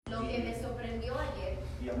Lo que me sorprendió ayer,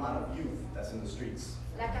 the amount of youth that's in the streets.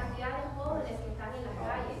 la cantidad de jóvenes que están en las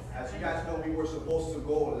calles. As you guys know, we were supposed to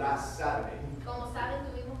go last Saturday, Como saben,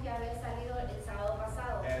 tuvimos que haber salido el sábado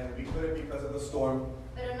pasado, and we couldn't because of the storm.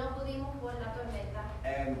 pero no pudimos por la tormenta.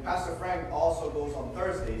 And Pastor Frank also goes on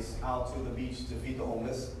Thursdays out to the beach to feed the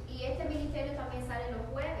homeless. Y este ministerio también sale los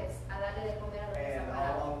jueves a darle de comer a los And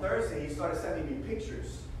desamparados. on Thursday, he started sending me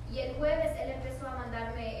pictures. Y el jueves él empezó a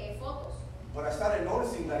mandarme fotos. But I started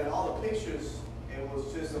noticing that in all the pictures, it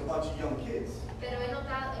was just a bunch of young kids. Pero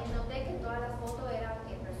noté que todas las fotos eran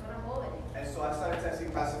personas jóvenes. And so I started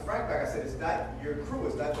texting Pastor Frank back. I said, is that your crew?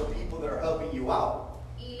 Is that the people that are helping you out?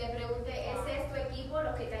 Y le pregunté, ¿es tu equipo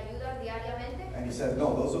los que te ayudan diariamente? And he said,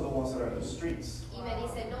 no, those are the ones that are in the streets. Y me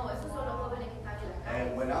dice, no, esos son los jóvenes que están en las And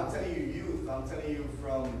calles. when I'm telling you youth, I'm telling you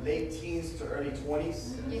from late teens to early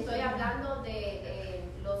 20s. Y estoy hablando de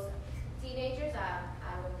los teenagers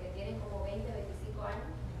a los que tienen como 20, 25 años.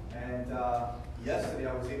 And yesterday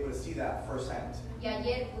I was able to see that firsthand. Y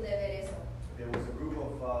ayer pude ver eso. There was a group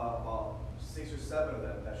of about 6 or 7 of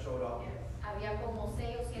them that showed up. Había como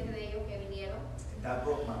 6 o 7 de ellos que vinieron. And that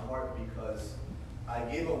broke my heart because I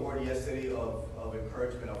gave a word yesterday of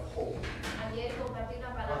encouragement, of hope. Ayer compartí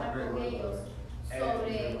una palabra con ellos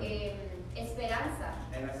sobre esperanza.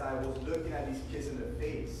 And as I was looking at these kids in the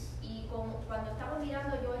face, Y cuando estaba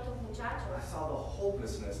mirando yo a estos I muchachos, saw the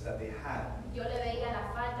hopelessness that they had. yo le veía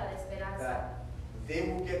la falta de esperanza. That they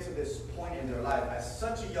will get to this point in their life at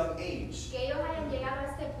such a young age Que ellos hayan llegado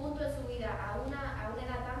a este punto en su vida, a una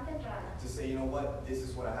edad tan temprana, to say, you know what, this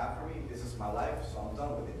is what I have for me, this is my life, so I'm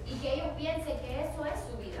done with it. y que ellos piensen que eso es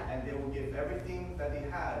su vida, And they will give everything that they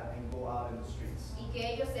had and go out in the streets. y que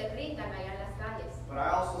ellos se rindan allá en las calles. But I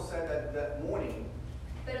also said that that morning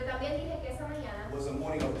Pero también dije que esa mañana was a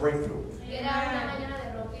morning of breakthrough. era una mañana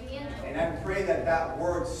de rompimiento. And I pray that that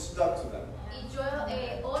word stuck to them. Y yo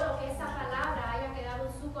oro que esa palabra haya quedado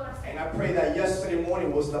en su corazón. And I pray that yesterday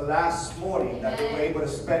morning was the last morning that they were able to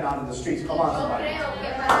spend out in the streets. Come on, Yo somebody. creo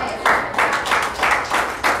que para eso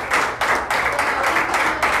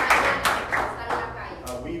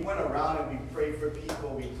We went around and we prayed for people,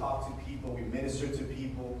 we talked to people, we ministered to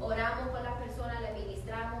people. oramos con las personas, le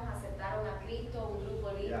ministramos, aceptaron a Cristo, un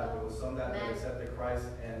grupo lindo. Yeah, there was some that Amen. accepted Christ,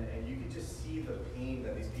 and you could just see the pain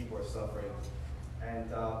that these people are suffering. And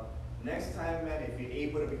next time, man, if you're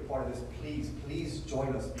able to be part of this, please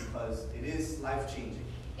join us because it is life-changing.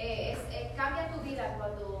 Cambia tu vida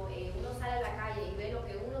cuando uno sale a la calle y ve lo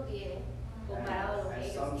que uno tiene comparado a lo que And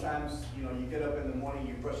ellos tienen. sometimes, you know, you get up in the morning,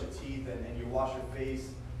 you brush your teeth, and you wash your face,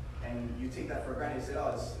 and you take that for granted. You say,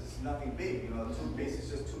 oh, it's nothing big. You know, the toothpaste is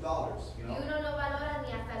just $2, you Y know. uno no valora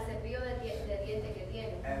ni hasta el cepillo de diente que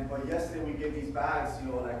tiene. But yesterday we gave these bags, you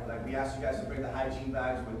know, like we asked you guys to bring the hygiene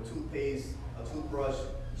bags with toothpaste, a toothbrush,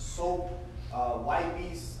 soap,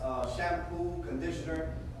 wipes, shampoo,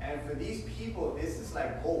 conditioner. And for these people, this is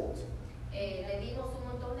like gold. Le dimos un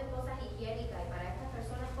montón de cosas higiénicas y para estas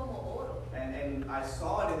personas es como oro. And I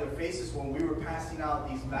saw it in their faces when we were passing out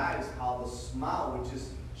these bags, how the smile would just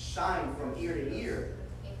shine from ear to ear.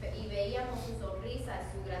 Y veíamos su sonrisa,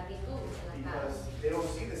 su gratitud en las Because caras. they don't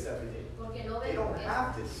see this every day. Porque no They ven don't eso.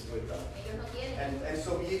 have this with them. Ellos no tienen. And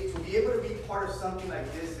so to be able to be part of something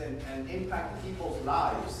like this and impact people's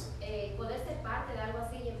lives Poder ser parte de algo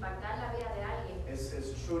así y impactar la vida de alguien, is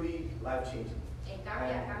truly life-changing.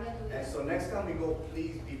 cambia tu vida. And so next time we go,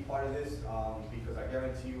 please be part of this because I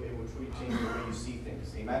guarantee you it will truly change the way you see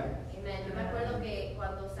things. Amen? Amen. Yo me acuerdo que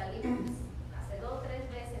cuando salimos hace 2 o 3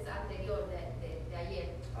 veces anterior de ayer,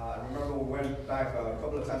 I remember we went back a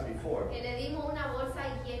couple of times before que le dimos una bolsa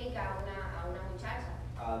higiénica a una muchacha.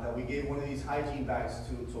 that we gave one of these hygiene bags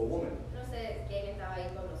to a woman. No sé quién estaba ahí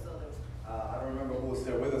con nosotros, I don't remember who was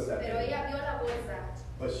there with us that pero day. ella vio la bolsa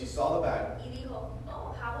But she saw the bag y dijo,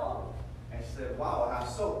 oh, jabón, and she said, wow, I have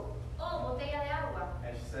soap. oh, botella de agua.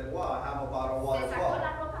 And she said, wow, I have a bottle of water Se as sacó well.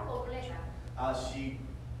 la ropa completa She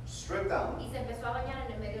stripped down y se empezó a bañar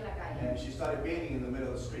en el medio de la calle. and she started bathing in the middle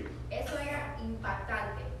of the street. Eso era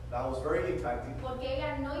impactante, That was very impacting. porque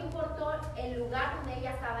ella no importó el lugar donde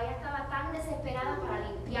ella estaba tan desesperada para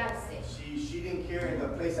limpiarse. She didn't care in the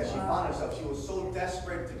place that she found herself. She was so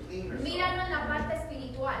desperate to clean herself. Míralo en la parte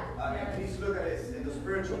espiritual. And please look at it in the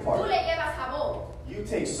spiritual Tú part. le llevas jabón, You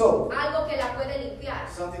take soap, algo que la puede limpiar.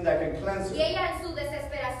 something that can cleanse Y her. ella en su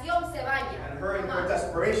desesperación se baña. And her in her Mamá.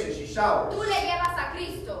 desperation, she showers. Tú le llevas a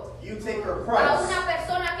Cristo, You take her a Christ una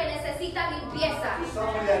persona que necesita limpieza. to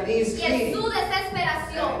someone that needs Y en su cleaning.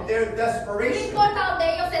 desesperación, And their no desperation, importa donde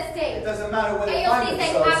ellos it estén, doesn't matter where they ellos find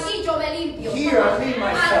dicen, themselves. aquí yo me limpio. Here I clean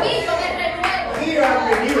myself. Aquí yo me renuevo. Here I'm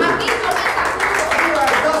renewed. Aquí yo me sacudo. Here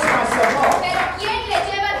I dust myself off. Pero ¿quién le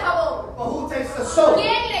lleva el jabón? But who takes the soap?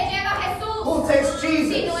 ¿Quién le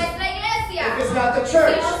Si no es la iglesia, if it's not the si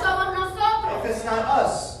church, no somos nosotros, if it's not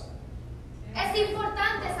us, es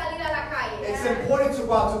importante salir a la calle. it's important to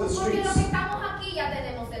go out to the Porque los que streets. estamos aquí ya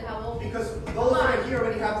tenemos el jabón. Because those that are here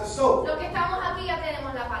already have the soap. Los que estamos aquí ya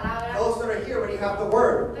tenemos la palabra. Those that are here already have the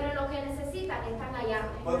word. Pero los que necesitan están allá.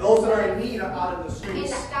 But those that are in need are out in the En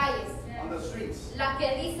streets. las calles. On the streets. Las que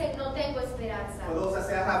dicen no tengo esperanza. For those that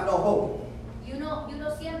say, I have no hope. Y uno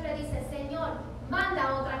siempre dice, Señor, manda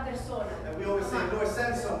a otra persona. And we always say, Lord,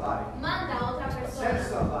 send somebody. Manda a otra Send persona.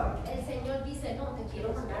 somebody. El Señor dice, no, te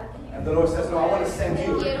quiero mandar a ti. And the Lord says, no, I want to send Te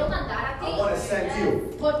you. quiero mandar a ti. I want to send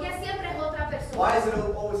you. ¿Por qué siempre es otra Why does persona?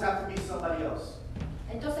 it always have to be somebody else?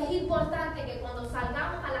 Entonces es importante que cuando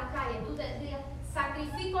salgamos a las calles, tú te digas,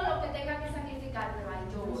 sacrifico lo que tenga que sacrificar, pero ahí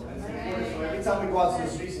yo voy. And it's important. So every time we go out to the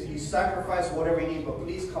streets, you sacrifice whatever you need, but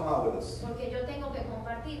please come out with us. Porque yo tengo que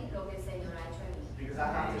compartir lo que el Señor ha hecho en mí. Because I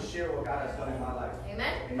have to share what God has done in my life.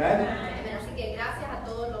 Amén. Amen? Amén. Así que gracias a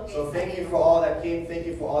todos los que So thank you salieron. for all that came. Thank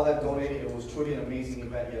you for all that donated. It was truly an amazing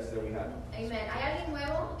event yesterday we had. Amén. ¿Hay alguien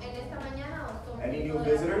nuevo en esta mañana o somos Any new toda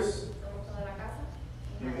la- visitors? somos toda la casa?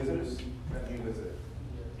 New visitors? New visitor.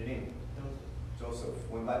 Your name? Joseph.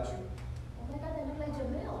 Who invited you? Oh my God, they look like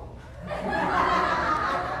Jamil.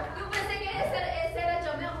 Yo pensé que ese era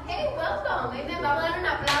Jamil. Hey, welcome. Amen. Vamos a dar un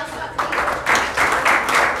aplauso a ti.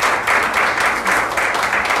 Who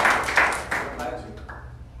invited you?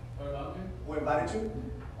 What about me? Who invited you?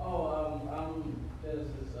 Oh, this is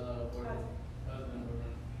for the husband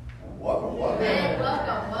of Welcome, welcome. Amen.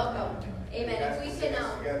 Welcome. You Amen. guys If we can can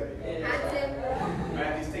sit together. hand him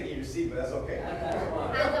Mandy's taking your seat, but that's okay.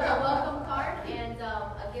 hand them a welcome card and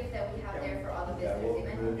a gift that we have there for all the Yeah, visitors.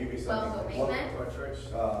 we'll Amen. give you something. Welcome. Welcome Amen. to our church.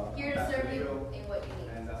 Here to Pastor serve you Leo, in what you need.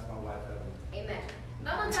 and that's my wife, Evan. Amen.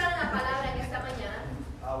 Vamos a entrar en la palabra en esta mañana.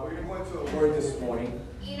 We're going to go into a word this morning,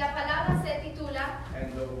 Y la palabra se titula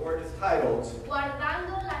and the word is titled,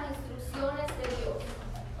 Guardando las instrucciones de Dios.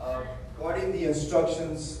 Guarding the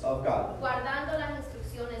Instructions of God. Guardando las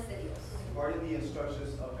instrucciones de Dios. Guarding the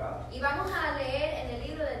Instructions of God. Y vamos a leer en el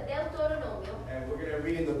libro de Deuteronomio. And we're going to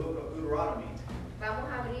read in the book of Deuteronomy. Vamos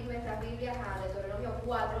a abrir nuestras Biblias a Deuteronomio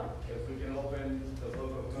 4, If we can open the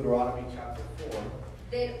book of Deuteronomy chapter 4.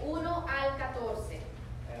 del 1 al 14.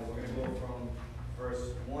 And we're going to go from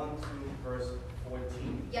verse 1 to verse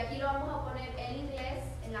 14. Y aquí lo vamos a poner en inglés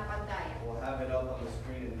en la pantalla. We'll have it up on the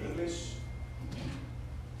screen in English.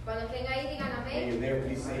 Cuando estén ahí, digan When amén. you're there,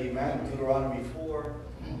 please say amen. Deuteronomy 4,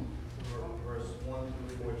 verse 1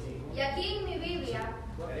 through 14. Y aquí en mi Biblia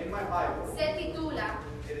And in my Bible, se titula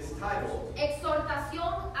it is titled,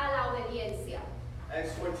 Exhortación a la obediencia.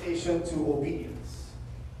 Exhortation to Obedience.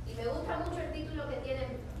 Y me gusta mucho el título que tiene,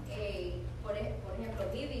 por ejemplo,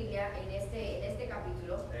 mi Biblia en este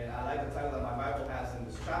capítulo. And I like the title that my Bible has in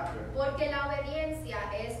this chapter, Porque la obediencia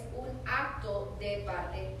es un acto de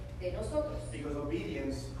parte de nosotros. because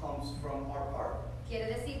obedience comes from our part. Quiere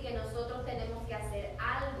decir que nosotros tenemos que hacer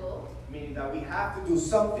algo Meaning that we have to do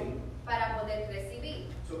something para poder recibir.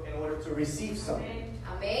 in order to receive something.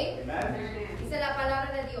 Amén. Amen? Dice la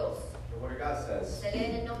palabra de Dios. The Word of God says, Se lee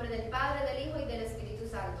en el nombre del Padre, del Hijo y del Espíritu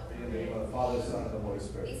Santo. in the name of the Father, the Son, and the Holy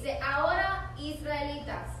Spirit. Dice, ahora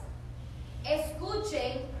israelitas,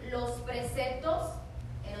 escuchen los preceptos,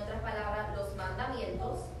 en otras palabras, los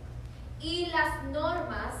mandamientos, y las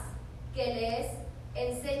normas que les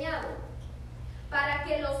he enseñado, para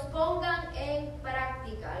que los pongan en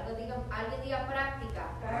práctica. Alguien diga práctica.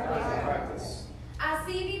 Practice.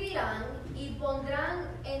 Así vivirán y podrán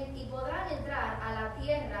entrar a la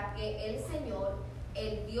tierra que el Señor,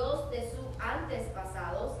 el Dios de sus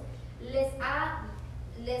antepasados, les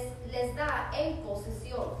da en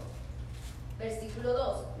posesión. Versículo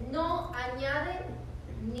 2. No añaden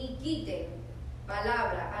ni quiten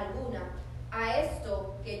palabra alguna a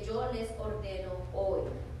esto que yo les ordeno hoy.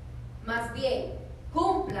 Más bien,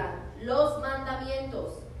 cumplan los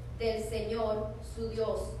mandamientos del Señor su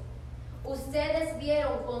Dios. Ustedes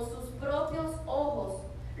vieron con sus propios ojos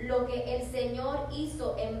lo que el Señor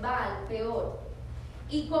hizo en Baal Peor,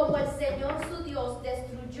 y como el Señor su Dios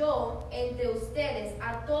destruyó entre ustedes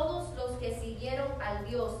a todos los que siguieron al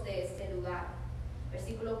Dios de este lugar.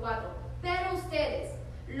 Versículo 4. Pero ustedes,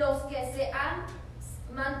 los que se han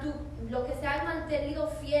mantenido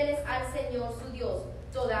fieles al Señor su Dios,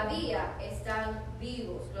 todavía están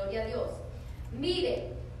vivos. Gloria a Dios.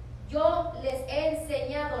 Miren, yo les he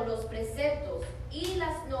enseñado los preceptos y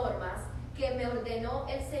las normas que me ordenó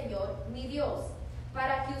el Señor mi Dios,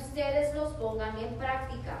 para que ustedes los pongan en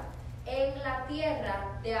práctica en la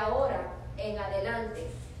tierra de ahora en adelante,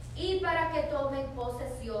 y para que tomen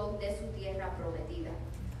posesión de su tierra prometida.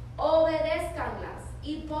 Obedézcanlas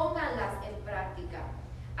y pónganlas en práctica.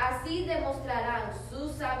 Así Así demostrarán su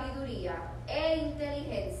sabiduría e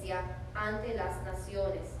inteligencia ante las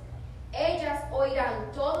naciones. Ellas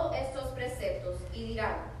oirán todos estos preceptos y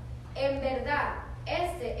dirán, en verdad,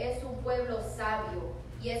 este es un pueblo sabio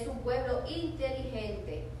y es un pueblo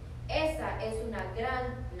inteligente. Esa es una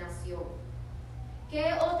gran nación.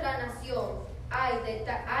 ¿Qué otra nación hay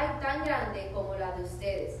tan grande como la de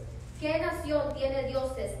ustedes? ¿Qué nación tiene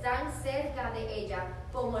dioses tan cerca de ella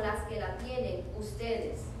como las que la tienen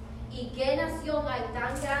ustedes? ¿Y qué nación hay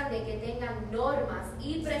tan grande que tengan normas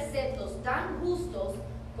y preceptos tan justos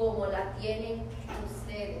como la tienen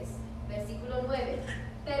ustedes? Versículo 9.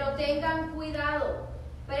 Pero tengan cuidado,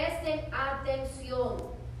 presten atención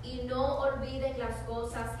y no olviden las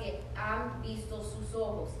cosas que han visto sus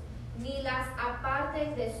ojos, ni las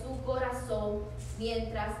aparten de su corazón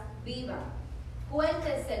mientras vivan.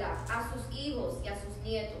 Cuéntensela a sus hijos y a sus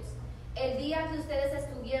nietos. El día que ustedes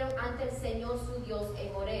estuvieron ante el Señor su Dios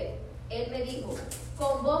en Horeb, Él me dijo,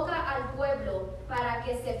 convoca al pueblo para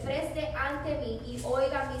que se preste ante mí y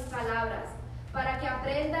oiga mis palabras, para que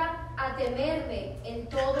aprenda a temerme en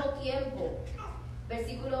todo tiempo.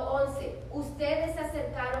 Versículo 11. Ustedes se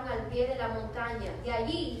acercaron al pie de la montaña, de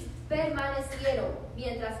allí permanecieron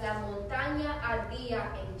mientras la montaña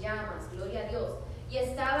ardía en llamas, gloria a Dios, y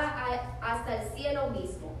estaba hasta el cielo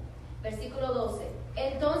mismo. Versículo 12.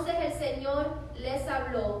 Entonces el Señor les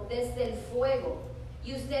habló desde el fuego,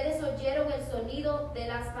 y ustedes oyeron el sonido de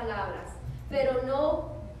las palabras, pero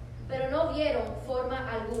no vieron forma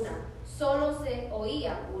alguna, solo se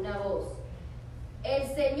oía una voz. El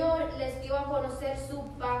Señor les dio a conocer su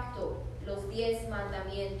pacto, los 10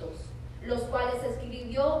 mandamientos, los cuales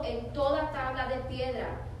escribió en toda tabla de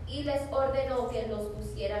piedra y les ordenó que los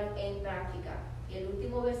pusieran en práctica. Y el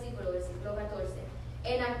último versículo, versículo 14.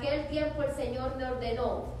 En aquel tiempo el Señor me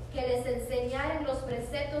ordenó que les enseñaran los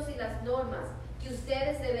preceptos y las normas que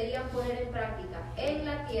ustedes deberían poner en práctica en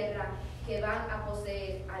la tierra que van a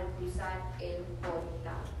poseer al cruzar el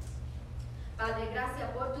Jordán. Padre, gracias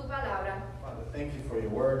por tu palabra. Father, thank you for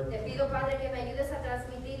your word. Te pido, Padre, que me ayudes a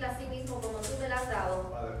transmitirla a sí mismo como tú me la has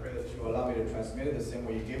dado, Father, I pray that you allow me to transmit it the same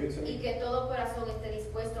way you give it to y me, que todo corazón esté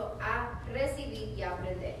dispuesto a recibir y a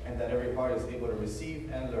aprender. and that every heart is able to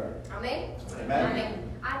receive and learn. Amén.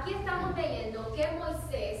 Amen. Aquí estamos leyendo que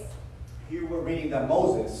Moisés Here we're reading that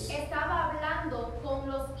Moses, estaba hablando con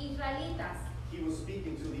los israelitas, he was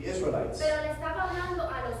speaking to the Israelites, pero le estaba hablando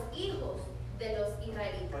a los hijos de los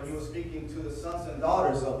israelitas, but he was speaking to the sons and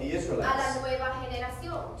daughters of the a la Israelites, nueva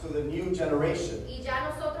generación. to the new generation. Y ya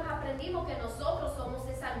nosotros aprendimos que nosotros somos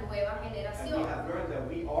esa nueva And we generación. have learned that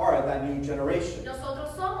we are that new generation.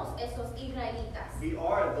 Nosotros somos esos israelitas, We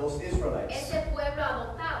are those Israelites ese pueblo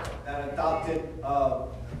adoptado. that adopted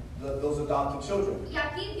those adopted children. Y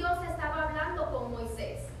aquí Dios estaba hablando con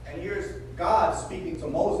Moisés. And here's God speaking to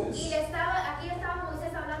Y Moses. aquí estaba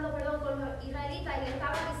Moisés hablando, con los israelitas y le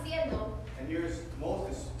estaba diciendo, And here's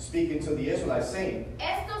Moses speaking to the Israelites saying,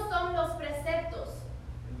 estos son los preceptos,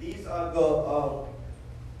 these are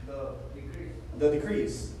the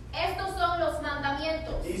decrees. estos son los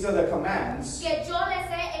mandamientos These are the commands que yo les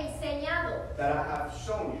he enseñado that I have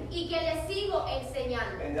shown you y que les sigo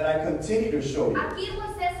enseñando. and that I continue to show you. Aquí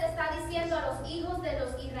Moisés está diciendo a los hijos de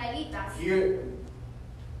los israelitas, Here,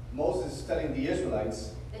 Moses is telling the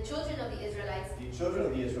Israelites, the children of the Israelites, the children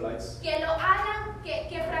of the Israelites, que lo hagan,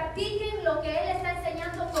 que practiquen lo que él está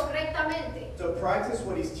enseñando correctamente, to practice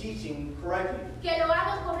what he's teaching correctly. que lo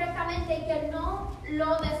hagan correctamente y que no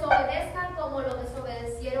lo desobedezcan como lo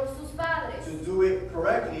desobedecieron sus padres. To do it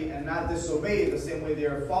correctly and not disobey the same way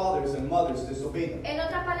their fathers and mothers disobeyed them. En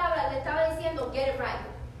otras palabras, le estaba diciendo, get it right,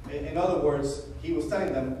 In other words, he was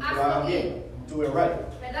telling them, Hazlo bien. do it right.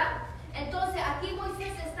 ¿verdad? Entonces aquí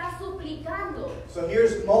Moisés está suplicando So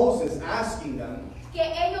here's Moses asking them que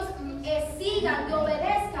ellos sigan y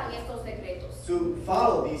obedezcan estos decretos. to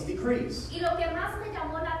follow these decrees. Y lo que más me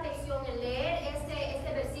llamó la atención en leer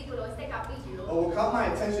este versículo, este capítulo, But what caught my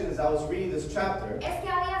attention as I was reading this chapter, es que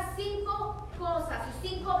había 5 cosas y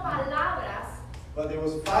 5 palabras but there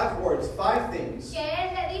was 5 words, 5 things, que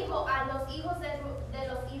él le dijo a los hijos de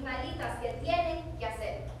los israelitas que tienen que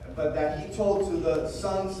hacer, but that he told to the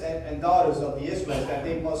sons and daughters of the Israelites that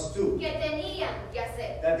they must do, que tenían que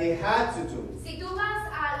hacer. that they had to do. Si tú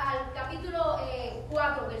vas al capítulo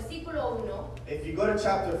 4, versículo 1, If you go to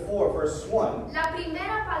chapter 4, verse 1, la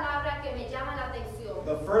primera palabra que me llama la atención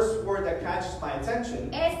the first word that catches my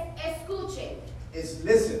attention es escuchen. is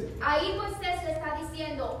listen. Ahí Moisés le está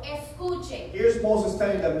diciendo, escuchen. Here's Moses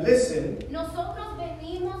telling them, listen. Nosotros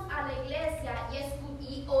venimos a la iglesia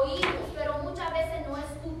y oímos, pero muchas veces no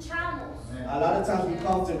escuchamos. A lot of times we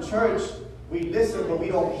come to church, we listen, but we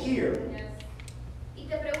don't hear. Y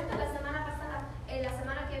te pregunto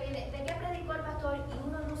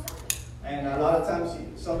And a lot of times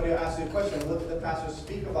somebody will ask you a question, what did the pastor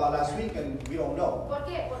speak about last week? And we don't know. ¿Por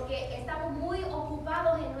qué? Porque estamos muy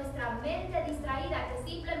ocupados en nuestra mente distraída que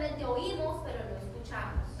simplemente oímos pero no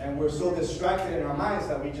escuchamos. And we're so distracted in our minds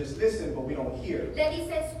that we just listen, but we don't hear. Le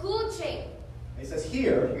dice, escuchen It says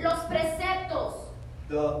here, los preceptos,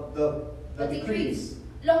 the decrees,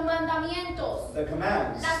 los mandamientos, the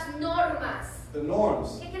commands, las normas. the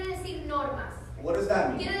norms. ¿Qué quiere decir normas? What does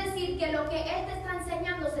that mean? Quiere decir que lo que Él te está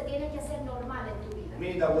enseñando se tiene que hacer normal en tu vida.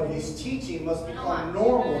 Meaning that what he's teaching must become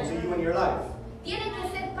normal to you in your life. Tiene que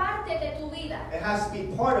ser parte de tu vida. It has to be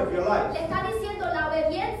part of your life. Le está diciendo la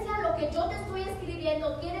obediencia a lo que yo te estoy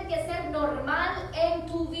escribiendo tiene que ser normal en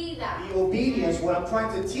tu vida. The obedience, what I'm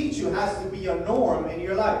trying to teach you, has to be a norm in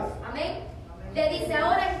your life. Amén. Le dice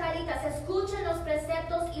ahora, israelitas, escuchen los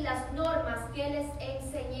preceptos y las normas que les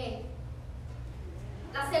enseñé.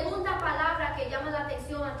 La segunda palabra que llama la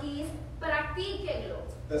atención aquí es practíquenlo.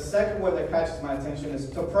 The second word that catches my attention is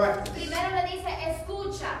to practice. Primero le dice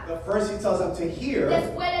escucha, The first he tells them to hear,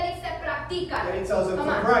 después le dice practica. then he tells them Come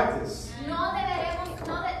to on. practice. No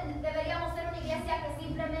deberíamos ser una iglesia que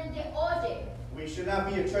simplemente oye. We should not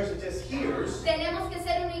be a church that just hears, Tenemos que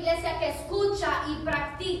ser una iglesia que escucha y but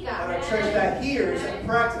practica. a church that hears and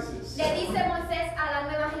practices. Le dice Moisés a la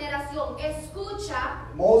nueva generación, escucha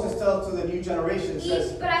Moses tells to the new generation, y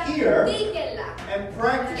says, hear practíquenla. and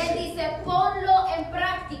practice Él it. dice, ponlo en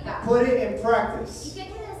práctica. Put it in ¿Y practice. qué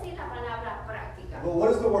quiere decir la palabra práctica? But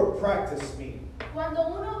what does the word practice mean? Cuando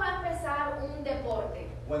uno va a empezar un deporte,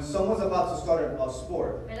 When someone's about to start a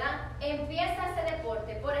sport, ¿verdad? Empieza ese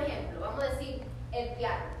deporte, por ejemplo, vamos a decir el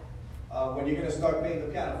piano. when you're going to start playing the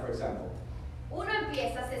piano, for example, Uno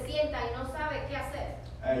empieza, se sienta y no sabe qué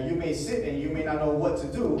hacer. you may sit and you may not know what to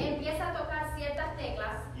do. Empieza a tocar ciertas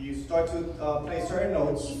teclas You start to play certain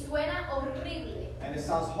notes, y suena horrible. and it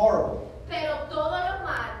sounds horrible. Pero todos los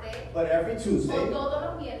martes But every o Tuesday todos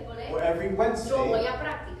los miércoles or every yo voy Wednesday, a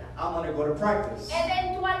práctica. I'm going to go to practice.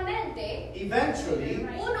 Eventualmente Eventually,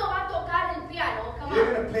 uno va a tocar el piano come you're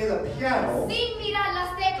on, going to play the piano sin mirar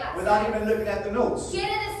las teclas. without even looking at the notes.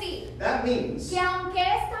 Quiere decir That means que aunque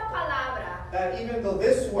esta palabra that even though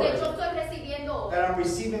this que yo word estoy recibiendo hoy that I'm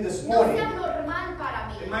receiving this no morning, sea normal para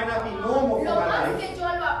mí, it might not be normal for lo my más life, que yo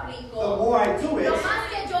lo aplico, the more I do lo it, más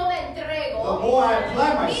que yo me entrego, the more I apply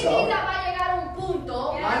mi myself, vida va a llegar a un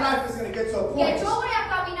punto my life is going to get to a que point yo voy a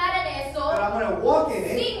caminar en eso that I'm going to walk in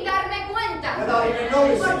it sin darme cuenta. without even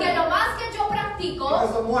noticing. Porque lo más que yo practico,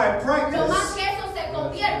 Because the more I lo más practice, que eso se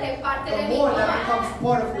convierte en parte de the mí. more that becomes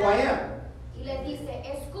part of who I am. Y le dice,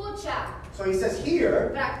 escucha, So he says, hear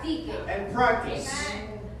practique. and practice.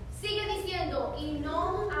 Sigue diciendo, y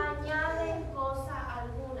no añaden cosa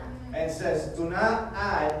alguna. And says, do not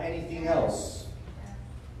add anything else.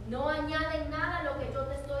 No añaden nada a lo que yo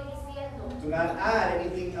te estoy diciendo. Do not add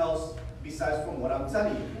anything else besides from what I'm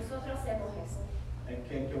telling you. Nosotros hacemos eso.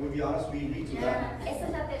 And can we be honest? We do that. Esa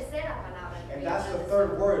es la tercera palabra. que And voy a that's the decir.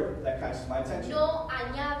 third word that catches my attention. No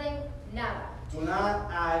añaden nada. Do not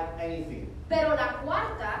add anything. Pero la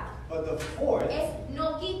cuarta But the fourth es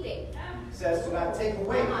no quiten. says, do not take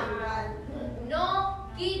away. No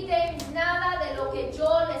quiten nada de lo que yo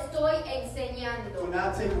le estoy Do enseñando.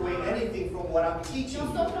 not take away anything from what I'm teaching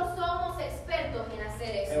you. Nosotros somos expertos en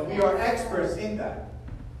hacer eso. And we are experts in that.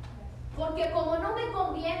 Porque como no me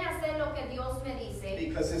conviene hacer lo que Dios me dice,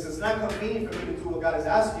 Because since it's not convenient for me to do what God is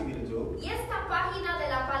asking me to do, y esta página de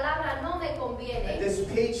la palabra no me and conviene, this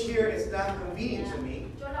page here is not convenient to me,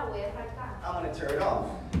 yo la voy a arrancar. I'm going to tear it off.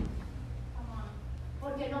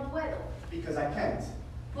 Porque no puedo. Because I can't.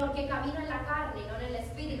 Porque camino en la carne y no en el Because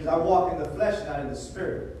espíritu. I walk in the flesh, not in the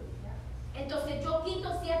spirit. Entonces yo quito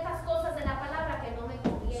ciertas cosas de la palabra que no me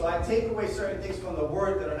So I convienen. take away certain things from the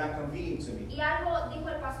word that are not convenient to me. Y algo dijo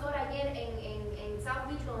el pastor ayer en South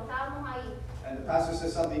Beach, cuando estábamos ahí. And the pastor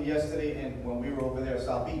said something yesterday when we were over there at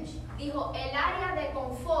South Beach. Dijo, el área de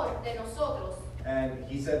confort de nosotros, And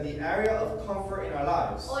he said the area of comfort in our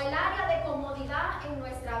lives, o el área de comodidad en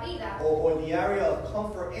nuestra vida, or the area of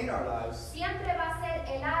comfort in our lives, siempre va a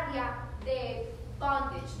ser el área de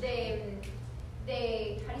bondage,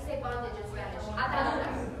 how do you say bondage in Spanish?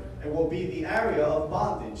 Ataduras. it will be the area of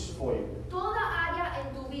bondage for you. Toda área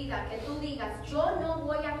en tu vida que tú digas, yo no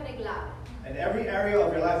voy a arreglar, And every area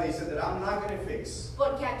of your life that you said that I'm not going to fix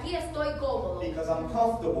porque aquí estoy cómodo, because I'm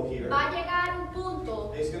comfortable here, va a llegar un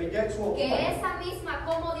punto it's going to get to a que point esa misma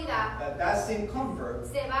comodidad that same comfort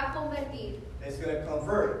se va a convertir is going to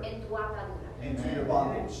convert en tu atadura. into your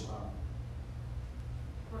bondage.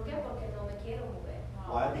 ¿Por qué? Porque no me quiero mover.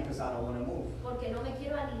 Why? Because I don't want to move. Porque no me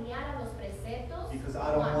quiero alinear a los preceptos. Because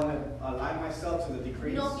I don't want to align myself to the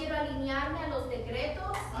decrees. No quiero alinearme a los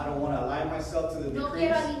decretos. I don't want to align myself to the No decrees.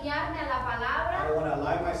 quiero alinearme a la I palabra. don't want to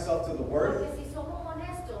align myself to the word. Porque si somos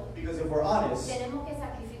honestos, Because if we're honest, tenemos que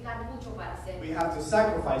sacrificar mucho para hacerlo. we have to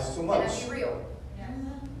sacrifice too Can much. I be real?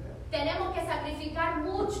 Tenemos que sacrificar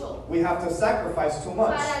mucho We have to sacrifice too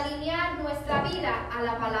much para alinear nuestra vida a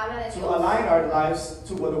la palabra de to Dios. align our lives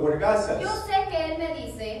to what the word of God Yo says. sé que Él me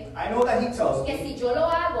dice I know that He tells que me si yo lo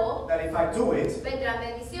hago, that if I do it, vendrán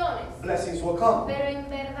bendiciones. blessings will come. Pero en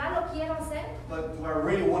verdad lo quiero hacer. But do I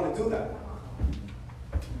really want to do that?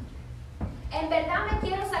 En verdad me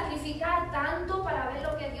quiero sacrificar tanto para ver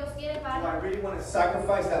lo que Dios quiere Do para I mí. really want to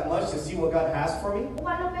sacrifice that much to see what God has for me? O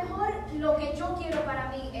a lo mejor lo que yo quiero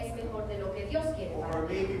para mí es mejor de lo que Dios quiere para Or mí.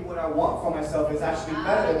 maybe what I want for myself is actually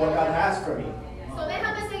better than what God has for me. So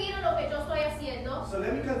déjame seguir en lo que yo estoy haciendo. So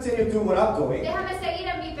let me continue to do what I'm doing. Déjame seguir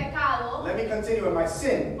en mi pecado. Let me continue in my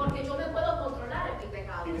sin Porque yo me puedo controlar en mi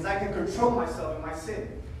pecado. because I can control myself in my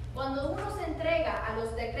sin. Cuando uno se entrega a los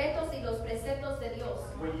decretos y los preceptos de Dios,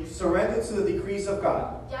 When you surrender to the decrees of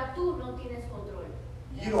God, ya tú no tienes control.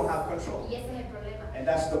 you don't have control. Y ese es el problema. And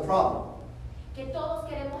that's the problem. Que todos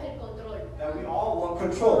queremos el control. That we all want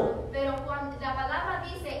control. Pero cuando la palabra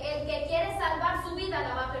dice, el que quiere salvar su vida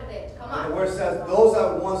la va a perder. Come And the on. word says those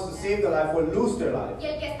that wants to save their life will lose their life. Y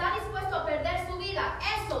el que está dispuesto a perder su vida,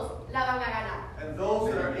 esos la van a ganar. And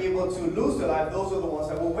those that are able to lose their life, those are the ones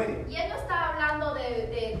that will win it. Y él no está hablando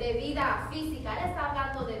de vida física, él está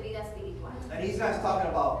hablando de vida espiritual. And he's not talking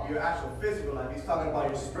about your actual physical life, he's talking about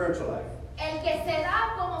your spiritual life. El que se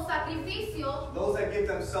da como sacrificio Those that give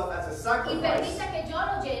themselves as a y sacrifice permite que yo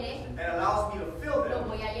lo llene, and allows me to fill lo them,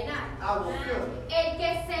 voy a llenar. I will fill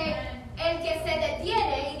them. El que se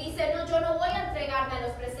detiene y dice, no, yo no voy a entregarme a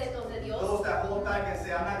los preceptos de Dios, Those that hold back and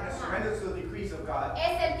say, I'm not going to surrender to the decrees of God,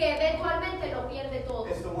 es el que eventualmente lo pierde todo.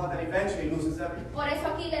 it's the one that eventually loses everything. Por eso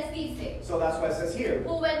aquí les dice, So that's why it says here,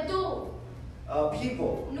 juventud,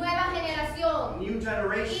 people, nueva generación, new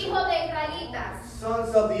generation, hijos de israelitas,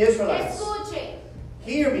 sons of the Israelites, escuchen,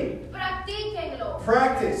 hear me, practíquenlo,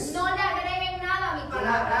 practice. no le agreguen nada a mi Do not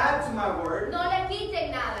palabra, add to my word, no le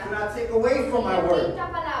quiten do nada. not take away from my La word. quinta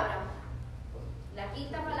palabra, la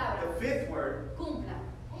quinta palabra, The fifth word cumpla,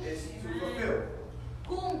 is to fulfill.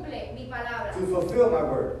 cumple mi palabra, To fulfill my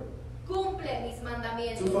word. cumple mis To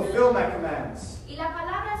mandamientos. fulfill my commands. Y la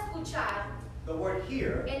palabra escuchar The word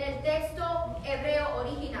here en el texto hebreo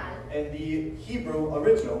original in the Hebrew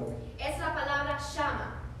original es la palabra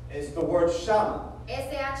shama, is the word shama.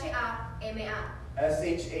 S-H-A-M-A,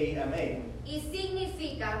 S-H-A-M-A. y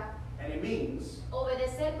significa And it means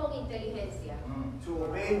obedecer con inteligencia. to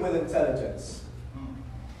obey with intelligence.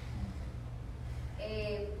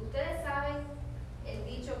 Ustedes saben el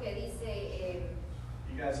dicho que dice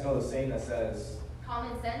You guys know the saying that says,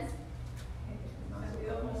 common sense.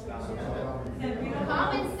 not so common.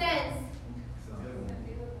 Common sense.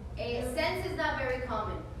 Sense is not very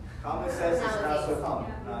common. Common sense is not so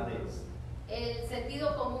common nowadays. El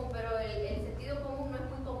sentido común, pero el sentido común no es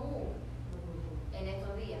muy común en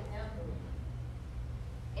estos días.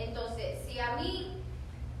 Entonces,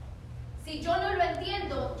 si yo no lo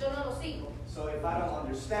entiendo, yo no lo sigo. So if I don't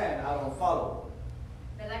understand, I don't follow.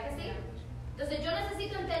 ¿Verdad que sí? Entonces yo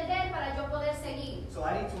necesito entender para yo poder seguir. So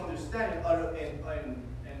I need to understand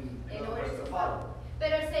in order to follow.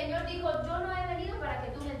 Pero el Señor dijo, yo no he venido para que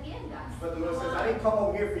tú me entiendas. But the Lord says, I didn't come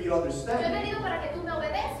over here for you to Yo he understand. venido para que tú me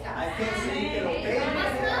obedezcas. I came so you can obey No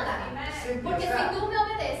más me. nada. Simple Porque as si that. tú me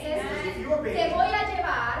obedeces, Because if you obey te me, voy a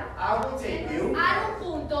llevar I will take you a un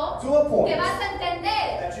punto to a point que vas a entender.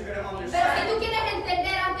 that you're going to Pero si understand. tú quieres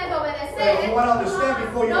entender antes de But if obedecer, you want to understand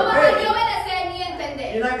before you no vas a ni obey, obedecer ni you're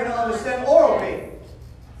entender. not going to understand or obey.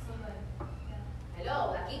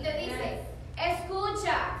 Hello, aquí te dice,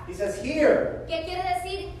 escucha. He says here, ¿Qué quiere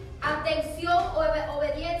decir atención o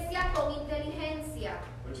obediencia con inteligencia?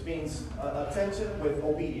 which means attention with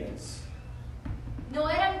obedience. No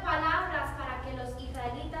eran palabras para que los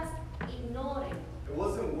israelitas ignoren. It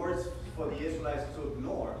wasn't words for the Israelites to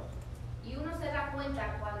ignore. Y uno se da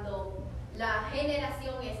cuenta cuando la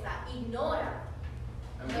generación esta ignora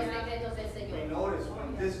And los decretos del we Señor. notice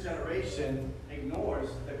when this generation ignores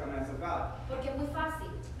the commands of God. Porque es muy fácil.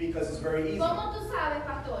 Because it's very easy. ¿Cómo tú sabes,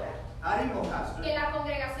 pastora, How do you know, Pastor, que la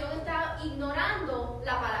congregación está ignorando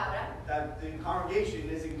la palabra? that the congregation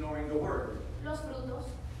is ignoring the word? Los frutos.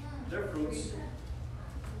 Their fruits.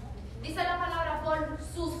 Dice la palabra, por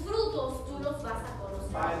sus frutos tú los vas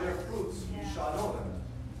a By conocer. their fruits you shall know them.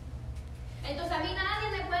 Entonces a mí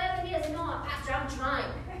nadie me puede venir y decir, no, pastor, I'm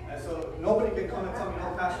trying. And so nobody can come and tell me,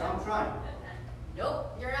 no, Pastor, I'm trying.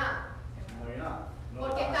 Nope, you're not. No, you're not. No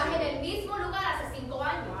Porque lo estás estás en haciendo. el mismo lugar hace 5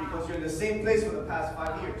 años. Because you're in the same place for the past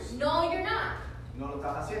 5 years. No, you're not. No lo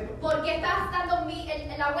estás haciendo. Porque estás dando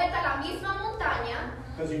la vuelta a la misma montaña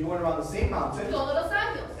Because you're going around the same mountain todos los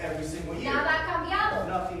años. every single year. Nada ha cambiado.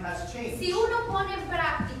 Nothing has changed. Si uno pone en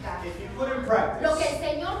práctica If you put in lo que practice el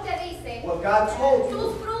Señor te dice, what God told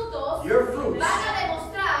tus you, frutos your fruits van a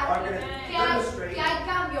demostrar are going to demonstrate que hay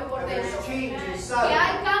cambio por that there's dentro, change que inside,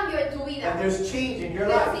 hay cambio en tu vida. and there's change in your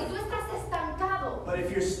Pero life. si tú estás estancado, But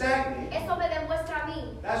if you're stagnant, eso me demuestra a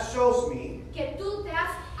mí that shows me que tú te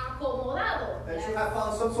has acomodado that you have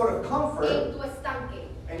found some sort of en comfort tu estanque.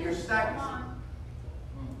 in your stagnancy.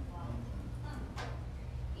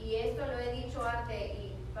 Y esto lo he dicho antes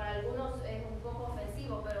y para algunos es un poco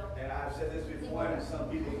ofensivo, pero And I've said this before, and some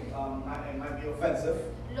people, it might be offensive.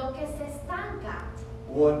 lo que se estanca,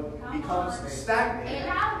 What becomes el stagnant,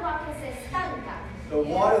 agua que se estanca, the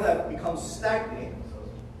water that becomes stagnant,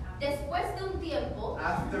 después de un tiempo,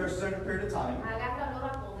 after a certain period of time, agarra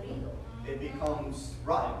olor a podrido. it becomes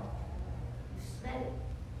rotten. Smell it.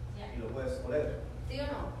 Y lo puedes oler. ¿Sí o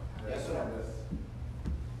no? Yes or no?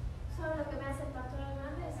 ¿Sabes lo que me hace el pastor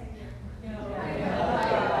Hernández? You know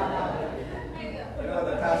what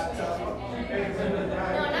the pastor tells me?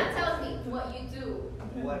 No, not tells me what you do.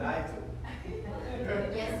 What I do.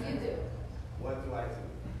 Yes, you do. What do I do?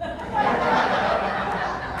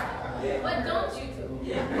 What don't you do?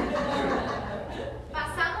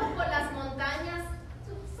 Pasamos por las montañas,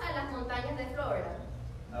 tú sabes las montañas de Florida.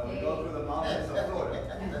 We go through the mountains of Florida.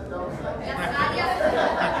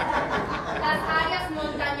 Las áreas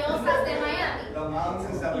montañosas de Miami. The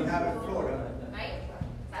mountains that we have in Florida. Right?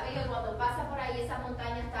 ¿Sabe que cuando pasa por ahí esa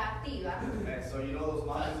montaña está activa? And so you know those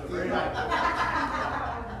mountains are very active.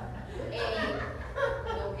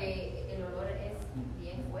 Lo que el olor es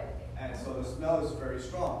bien fuerte, And so the smell is very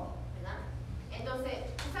strong. ¿verdad? Entonces,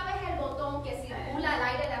 ¿tú sabes el botón que circula el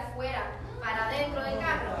aire de afuera para adentro del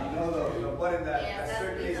carro? You know the button that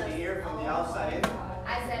circulates the air from the outside in.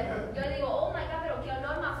 Yo le digo, oh my God, pero qué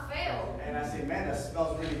olor más feo. And I say, man, that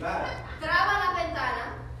smells really bad. Traba la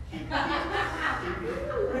ventana.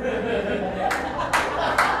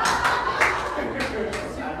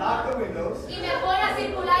 I lock the windows. Y me pone a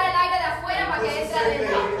circular el aire de afuera para que entre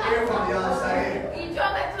adentro. Air from the outside in. Y yo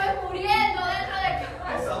me estoy muriendo dentro del And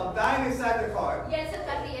carro. so I'm dying inside the car. Y él se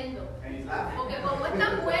está riendo. And he's laughing. Porque como es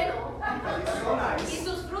tan bueno Because he's so y nice.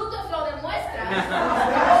 sus frutos lo demuestran, eso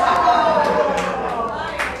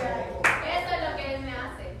es lo que él me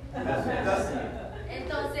hace. That's what it does to me.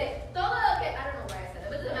 Entonces, todo lo que... I don't know why I said it,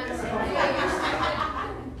 but it doesn't matter.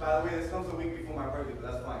 By the way, this comes a week before my birthday,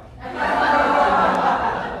 but that's fine.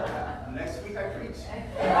 Next week I preach.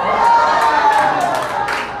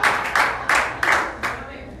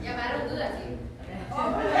 Llamaron duda aquí.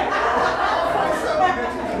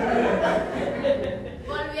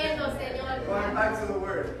 Volviendo, Señor. Going back to the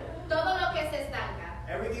word. Todo lo que se estanca,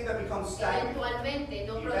 Everything that becomes stagnant eventualmente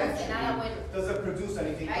no produce nada bueno. eventually doesn't produce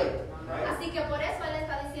anything Right? good. Right? Así que por eso Él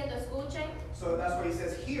está diciendo, escuchen, So that's why he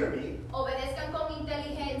says, hear me, obedezcan con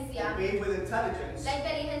inteligencia. obey with intelligence. La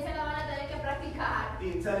inteligencia la van a tener que practicar,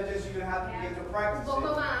 The intelligence you're going to have to begin to practice Un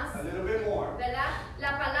poco más. it a little bit more. ¿verdad?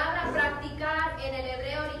 La palabra practicar en el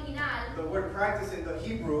hebreo original The word practice in the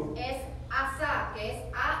Hebrew es asa, que es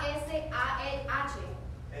A-S-A-H.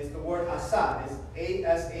 is the word asah, is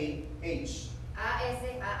A-S-A-H.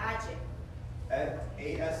 A-S-A-H.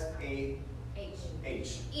 A-S-A-H.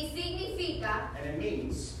 Y significa And it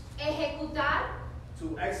means ejecutar,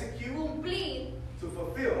 to execute, cumplir to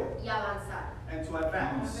fulfill, y avanzar. and to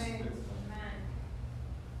advance.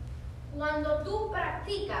 Cuando tú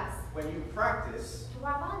practicas, When you practice, tú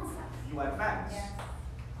avanzas. you advance.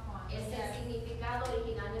 Es el significado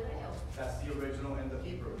original hebreo. That's the original in the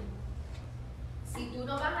Hebrew. Si tú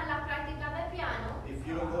no vas a las prácticas de piano, If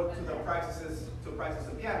you don't go to the practices to practice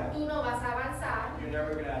the piano, tú no vas a avanzar you're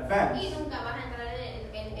never going to y advance, nunca vas a entrar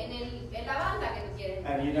en la banda que tú quieres.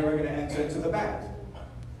 and you're never going to enter into the band.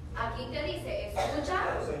 Aquí te dice,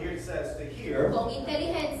 escucha So here it says to hear con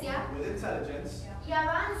inteligencia with intelligence y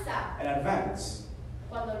avanza and advance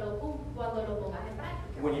cuando lo pongas en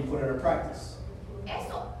práctica. when you put it in practice.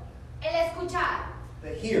 Eso, el escuchar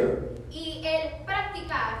The hear y el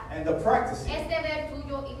practicar and the practicing es deber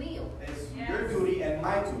tuyo y mío. is your duty and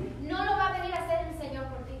my duty. No lo va a venir a hacer el Señor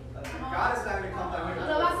por ti. God is not going to come down here No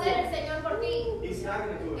lo va a hacer and el Señor por ti. do it. He's not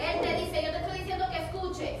going to do Él it. te for you. dice, yo te estoy diciendo que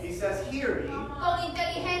escuches He says, hear me. con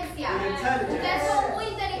inteligencia. With intelligence. Ustedes son muy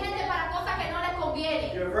inteligentes para cosas que no les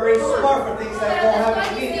convienen. You're very smart for things that Pero don't te have estoy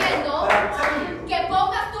a meaning. diciendo But I'm telling you, que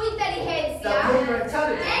pongas tu inteligencia that put your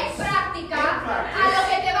intelligence en práctica in practice. a lo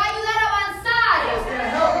que te va a ayudar a avanzar. it's going to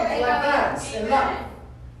help you to advance in life.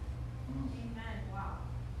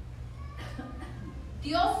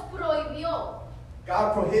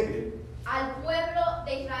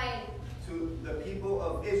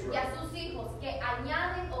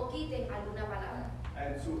 quiten alguna palabra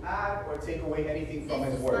and to add or take away anything from de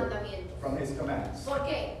His sus word, mandamientos. from His commands. ¿Por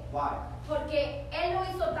qué? Why? Porque Él lo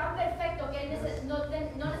hizo tan perfecto que Él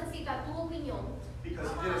no necesita tu opinión, Because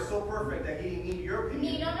He did it so perfect that He didn't need your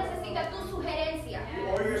ni opinion no necesita tu sugerencia.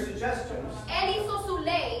 or your suggestions. Él hizo su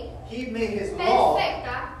ley He made His law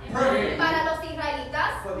perfecta perfect para los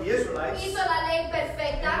israelitas, for the Israelites. hizo la ley And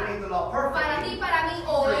perfecta He made the law para ti, perfect para mí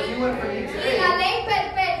for hoy, you and for me y la today. ley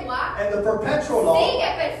perpetua And the perpetual law sigue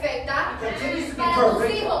perfecta continues to be para tus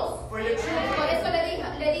perfect hijos. for your Por children.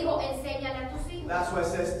 eso le dijo, enséñale a tus hijos. That's why it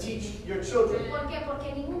says teach your children. ¿Por qué?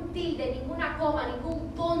 Porque ningún tilde, ninguna coma,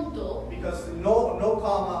 ningún punto Because no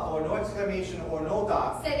comma or no exclamation or no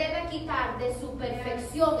dot se debe quitar de su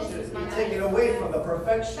perfección de sus should be taken mandamientos. away from the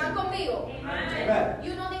perfection. ¿Están conmigo? Amen. Y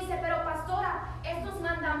uno dice, pero pastora, estos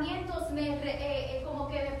mandamientos como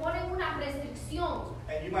que me ponen una restricción.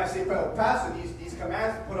 And you might say, well, Pastor, these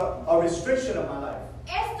commands put a restriction on my life.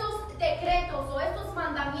 Estos decretos o estos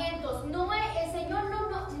mandamientos, el Señor no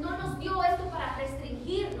nos dio esto para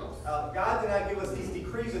restringirnos. God did not give us these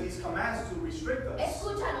decrees or these commands to restrict us.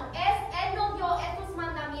 Escúchanos, Él nos dio estos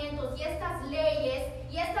mandamientos y estas leyes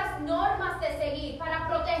y estas normas de seguir para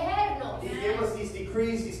protegernos, He gave us these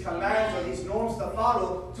decrees, these commands, or these norms to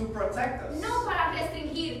follow to protect us, no para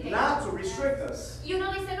restringirte. not to restrict us. Y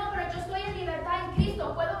uno dice, no, pero yo estoy en libertad en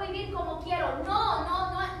Cristo, puedo vivir como quiero.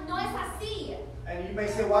 No es así. And you may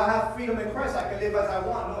say, well, I have freedom in Christ. I can live as I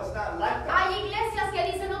want. No, it's not like that. Hay iglesias que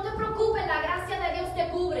dicen, no te preocupes, la gracia de Dios te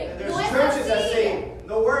cubre. And there's No es churches that así. say,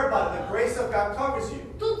 don't worry about it. The grace of God covers you.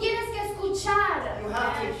 Tú tienes que escuchar, You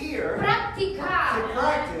have to hear, practicar, to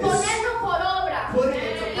practice, ponerlo por obra. put it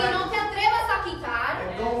into Y no te practice, atrevas a quitar,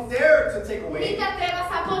 and don't dare to take ni away, te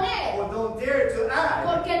atrevas a poner. or don't dare to add.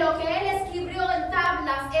 Porque lo que Él escribió en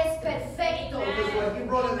tablas es perfecto. Because what He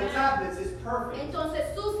wrote in the tablets is perfect.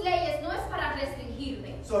 Entonces sus leyes no es para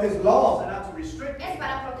restringirme, So His laws are not to restrict es me,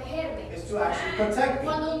 para protegerme. it's to actually protect me.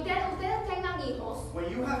 Cuando ustedes tengan hijos, When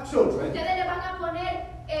you have children, ustedes le van a poner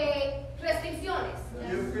restricciones.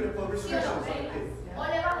 you're going to put ¿Sí o restrictions no? on the kids. O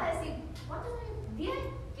le vas a decir, ¿cuántos años? 10.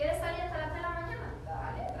 ¿Quieres salir hasta las 3 de la mañana?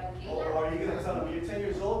 Dale, tranquila. Or are you going to tell them, you're 10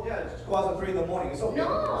 years old? Yeah, just go out at 3 in the morning. It's okay.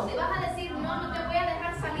 No, le vas a decir, no te voy a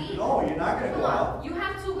dejar salir. No, you're not going to Come go on, out. you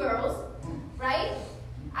have 2 girls, right?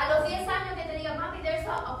 A los 10 años que te diga, mami, there's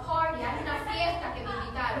a party, hay una fiesta que me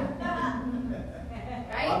invitaron.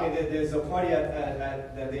 I Right? mean, there's a party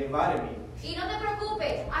that they invited me. Y no te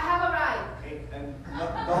preocupes, I have arrived. Okay? And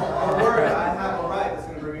don't worry, I have a ride that's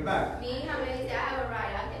going to bring me back. Mi hija me dice, I have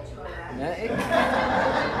arrived, I'll get you a ride.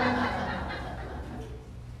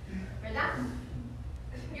 ¿Verdad?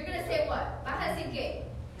 You're going to say what? ¿Vas a decir qué?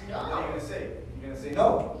 What are you No. going to say? You're going to say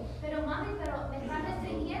no. Pero mami, pero me estás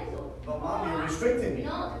restringiendo. But mom, you're restricting me.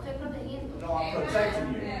 No, te estoy protegiendo. No, I'm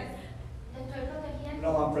protecting you. Te estoy protegiendo.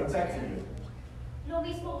 No, I'm protecting you. Lo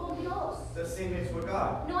mismo con Dios. The same is with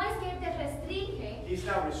God. No es que Él te restringe, He's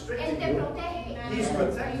not Él restricting te you. protege. He's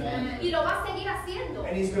protecting you. Y lo va a seguir haciendo.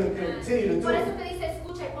 And He's going to continue to do Por eso it. te dice,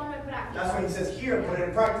 escucha y ponlo en That's práctica. why He says, here, put it in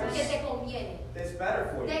Que practice. te conviene. It's better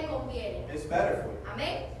for you. Te conviene. It's better for you.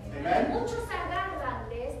 Amén. Amen. Muchos se agarran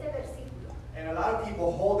de este versículo. And a lot of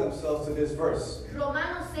people hold themselves to this verse.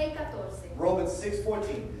 Romanos 6:14. Romans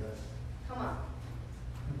 6:14. Come on.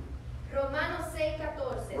 Romanos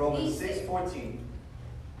 6:14. Romans Dice, 6:14.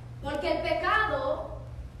 porque el pecado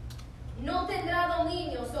no tendrá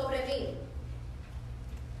dominio sobre mí.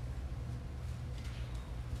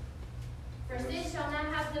 For sin shall not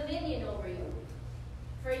have dominion over you.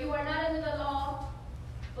 For you are not under the law,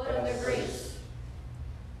 but under grace.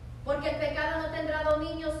 Porque el pecado no tendrá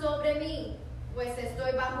dominio sobre mí, pues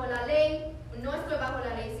estoy bajo la ley, no estoy bajo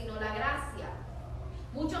la ley, sino la gracia.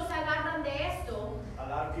 Muchos se agarran de esto A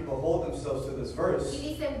lot of people hold themselves to this y verse.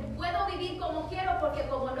 dicen, puedo vivir como quiero porque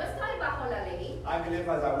como no estoy bajo la ley, I can live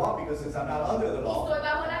as I want because since I'm not under the y law estoy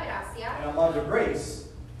bajo la gracia, and I'm under grace,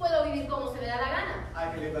 puedo vivir como se me da la gana.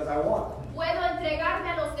 I can live as I want. Puedo entregarme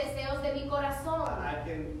a los deseos de mi corazón. I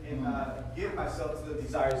can give myself to the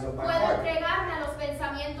desires of my Puedo heart. entregarme a los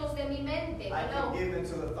pensamientos de mi mente. I No. can give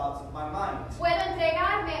into the thoughts of my mind. Puedo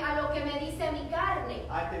entregarme a lo que me dice mi carne.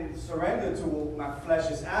 I can surrender to what my flesh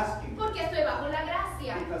is asking Porque estoy bajo la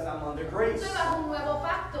gracia. because I'm under grace. Estoy bajo un nuevo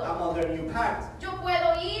pacto. I'm under a new pact. Yo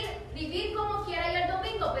puedo vivir como quiera y el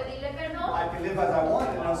domingo pedirle I perdón. can live as I want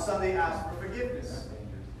and on Sunday ask for forgiveness.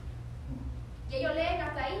 Y ellos leen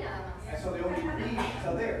hasta ahí nada más. And so they only read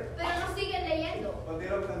till there, Pero no siguen leyendo. but they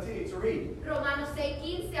don't continue to read. Romanos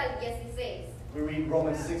 6:15 al 16. We read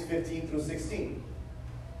Romans 6:15 through 16.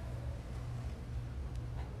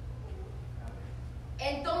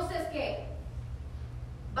 Entonces, ¿qué?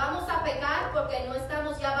 ¿Vamos a pecar porque no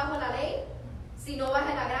estamos ya bajo la ley? si no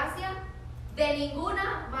baja la gracia, de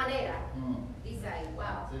ninguna manera. Mm. Dice ahí,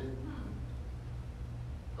 wow. Sí.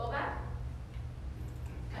 Go back.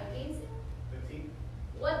 Al 15. 15.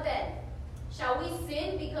 What then? Shall we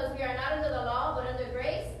sin because we are not under the law but under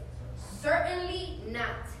grace? Certainly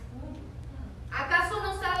not. ¿Acaso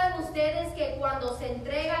no saben ustedes que cuando se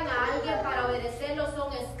entregan a alguien para obedecerlo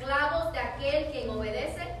son esclavos de aquel quien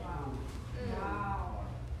obedece?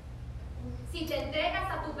 Si te entregas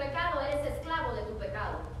a tu pecado, eres esclavo de tu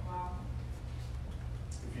pecado.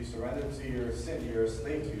 If you surrender to your sin, you're a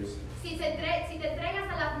slave to your sin. Si te entregas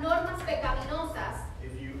a las normas pecaminosas,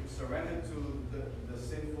 If you surrender to the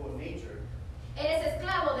sinful nature, eres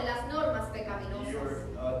esclavo de las normas you're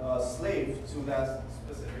pecaminosas. a slave to that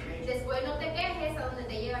specific nature. Después no te quejes a donde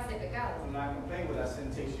te lleva ese pecado. Do not complain when that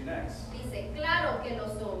sin takes you next. Dice, claro que lo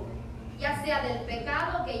son, ya sea del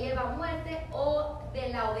pecado que lleva a muerte o de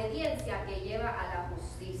la obediencia que lleva a la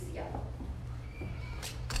justicia.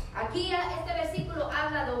 Aquí este versículo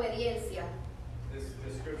habla de obediencia.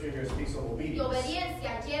 This scripture here speaks of Y obedience.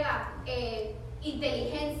 obediencia lleva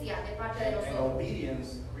inteligencia de parte de And nosotros.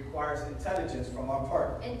 obedience requires intelligence from our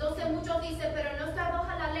part. Entonces muchos dicen, pero no estoy bajo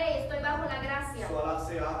la ley, estoy bajo la gracia. So I'll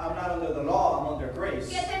say, I'm not under the law, I'm under grace.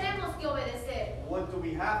 ¿Qué tenemos que obedecer? What do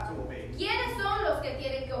we have to obey? ¿Quiénes son los que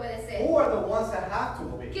tienen que obedecer? Who are the ones that have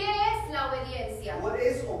to obey? ¿Qué es la obediencia? What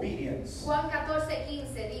is obedience? Juan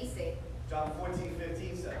 14:15 dice, John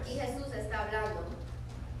 14:15 aquí says, Jesús está hablando,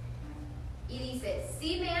 y dice,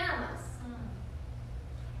 si me amas,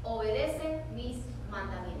 obedece mis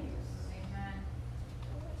mandamientos.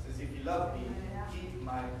 says, if you love me, keep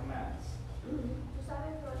my commands. ¿Tú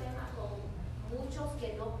sabes el problema con muchos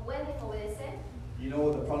que no pueden obedecer? You know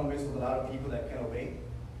what the problem is with a lot of people that can't obey?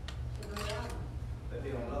 Que no me aman. That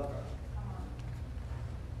they don't love God.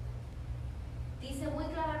 Dice muy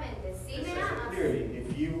claramente, si It me says it amas, clearly,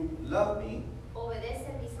 if you love me,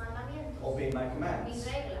 obedece mis mandamientos, obey my mis commands,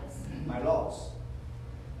 reglas. my laws.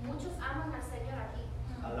 Muchos aman al Señor aquí,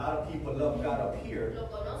 A lot of people love God up here. lo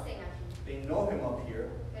conocen aquí, They know him up here,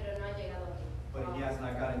 pero no han llegado aquí. but he has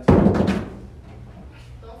not gotten to you.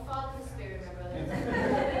 Don't fall in the spirit, my brother.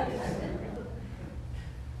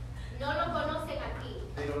 No lo conocen aquí.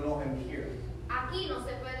 They don't know him here. Aquí no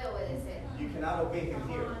se puede obedecer. You cannot obey him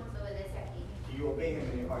here. Se obedece aquí. You obey him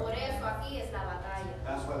in your Por heart. eso aquí es la batalla.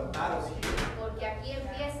 That's why the battle's here. Porque aquí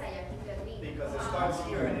empieza y aquí termina. Because it starts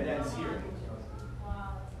here and it ends here.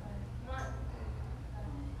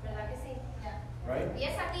 ¿Verdad que sí? Right?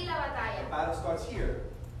 Empieza aquí la The batalla. battle starts here.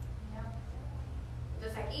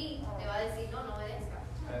 Entonces aquí te va a decir, no, no obedezca.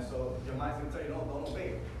 And so your mind's going to tell you, no, don't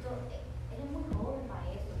obey. Eres muy joven para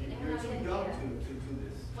eso. Tienes You're una vida too young entera. to do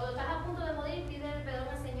this. Cuando estás a punto de morir, pide perdón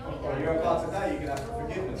al Señor y te Or va a you're about to perdonar. die, you can ask for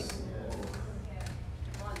forgiveness.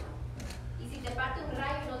 No, no. Y si te parte un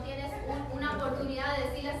rayo y no tienes una oportunidad de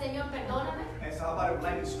decirle al Señor, perdóname, And so how about if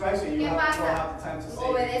lightning strikes you, you ¿qué don't pasa? have the time to say,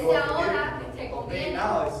 Obedece Lord, ahora, forgive te me. Obey conviene.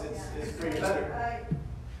 now, it's for you better.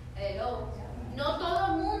 Hello. No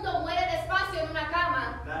todo el mundo muere despacio en una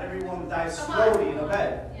cama. Not everyone dies Come on. slowly in a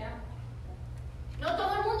bed. No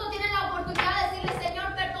todo el mundo tiene la oportunidad de decirle,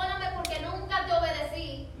 Señor, perdóname porque nunca te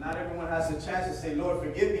obedecí. Not everyone has a chance to say, Lord,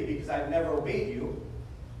 forgive me because I've never obeyed you.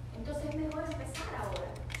 Entonces es mejor empezar ahora.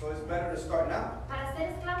 So it's better to start now. Para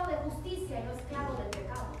ser esclavo de justicia y no esclavo del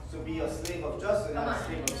pecado. To be a slave of justice and not a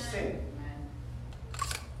slave of sin.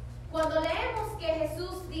 Cuando leemos que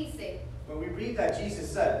Jesús dice When we read that Jesus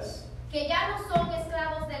says que ya no son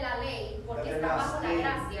esclavos de la ley that porque they're están not bajo la slaves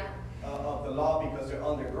gracia, of the law because they're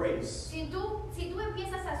under grace. si tú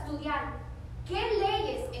empiezas a estudiar qué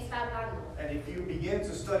leyes está hablando, And if you begin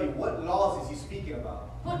to study what laws is he speaking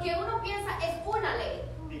about, porque uno piensa es una ley,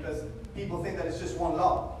 because people think that it's just one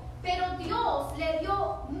law. pero Dios le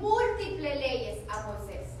dio múltiples leyes a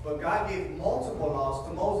Moisés. But God gave multiple laws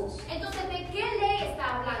to Moses. Entonces, ¿de qué ley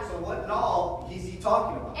está So hablando? what law is he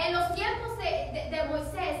talking about? En los tiempos de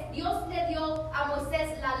Moisés, Dios le dio a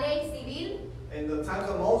Moisés la ley civil, In the times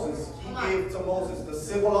of Moses, he Come on. gave to Moses the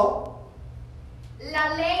civil law,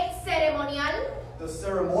 la ley ceremonial the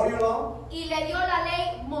ceremonial law, y le dio la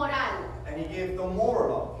ley moral. and he gave the moral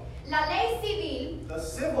law. La ley civil The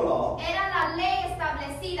civil law era la ley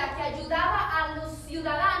establecida que ayudaba a los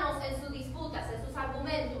ciudadanos en sus disputas, en sus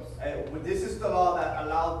argumentos. this is the law that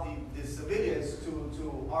allowed the civilians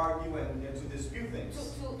to argue and to dispute things.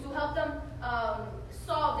 To help them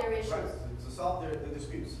solve their issues. Right, to solve their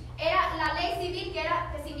disputes. Era la ley civil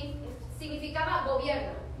que significaba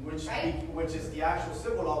gobierno, right? Which is the actual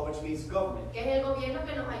civil law, which means government. Que es el gobierno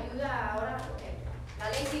que nos ayuda ahora. La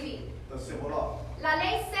ley civil. The civil law. La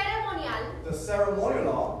ley ceremonial The ceremonial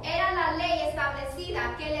law era la ley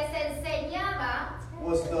establecida que les enseñaba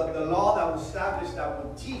was the law that that will establish, that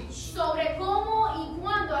will teach sobre cómo y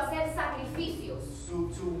cuándo hacer sacrificios.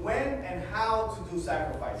 to when and how to do Please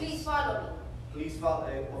sacrifices. follow me. Please,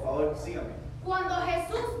 por favor, síganme. Cuando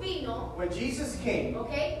Jesús vino, When Jesus came,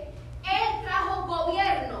 ¿ok? Él trajo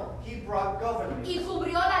gobierno he brought government y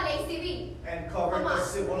cubrió la ley civil. and covered the Come on.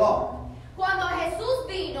 civil law. Cuando Jesús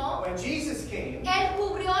vino, When Jesus came, Él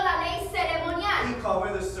cubrió la ley he ceremonial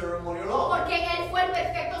covered the ceremonial law porque Él fue el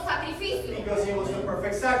perfecto sacrificio. because he was the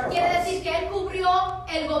perfect Quiere decir sacrifice. que Él cubrió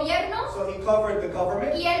el gobierno So he covered the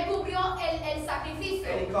government y Él cubrió el sacrificio.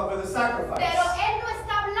 and he covered the sacrifice. Pero Él no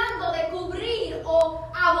está hablando de cubrir o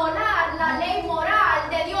abolar la ley moral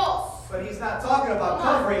de Dios. But he's not talking about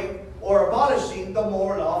covering or abolishing the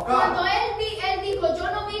moral law of Cuando God. él dijo,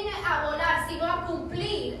 yo no vine a abolar, sino a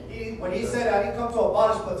cumplir. When he said, I didn't come to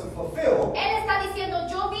abolish but to fulfill, Él está diciendo,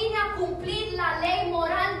 yo vine a cumplir la ley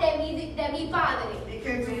moral de mi padre. he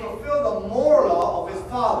came to fulfill the moral law of his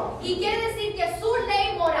father. Y quiere decir que su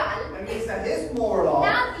ley moral That means that his moral law,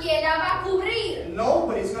 nadie la va a cubrir,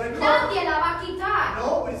 nobody's going to cover. nadie la va a quitar,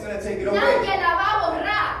 Nobody's going to take it away. nadie la va a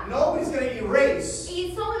borrar. Nobody's going to erase.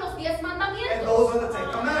 Y son los 10 And mandamientos. those are the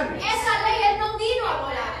 10 commandments. Esa ley Él no vino a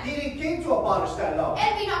abolar, He didn't came to abolish that law.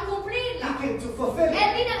 Él vino a He cumplirla. came to fulfill Él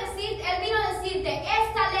it. vino a decirte,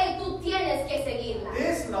 esta ley tú tienes que seguirla.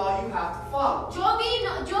 This law you have to follow. Yo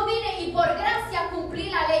vine y por gracia cumplí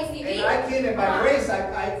la ley And civil I came and by grace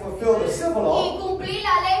I fulfilled the civil y law. cumplí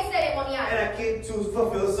la ley And ceremonial. I came to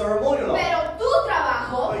fulfill the ceremonial law. Pero tu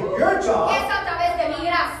trabajo But your job es a través de mi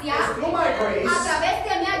gracia, is through my grace, a través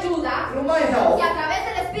de mi ayuda through my y help, a través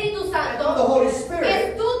del Espíritu and through the Santo. Holy Es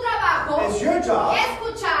Spirit. tu trabajo It's your job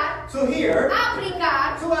escuchar, to hear,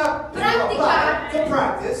 aplicar to apply, to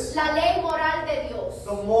practice la ley moral de Dios,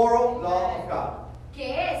 the moral law of God,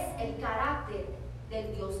 que es el carácter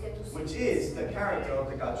del Dios que tú which sirves. is the character of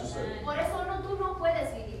the God you serve. Por eso tú no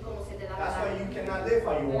puedes vivir como se te da la That's why gana. you cannot live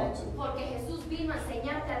how you want to. Porque Jesús vino a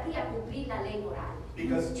enseñarte a ti a cumplir la ley moral.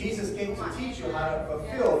 Because Jesus came to teach you how to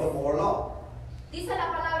fulfill the moral law. Dice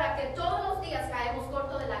la palabra que todos los días caemos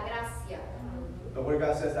corto de la gracia. The word of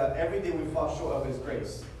God says that every day we fall short of His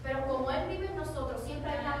grace. Pero como Él vive en nosotros,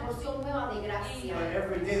 siempre hay una porción nueva de gracia. But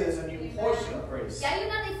every day there's a new portion of grace. Y hay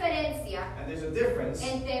una diferencia And there's a difference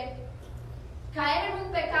entre caer en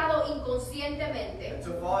un pecado inconscientemente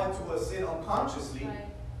to fall into a sin unconsciously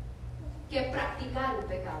que practicar un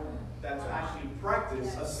pecado. than to actually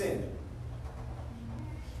practice a sin.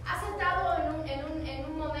 ¿Has estado en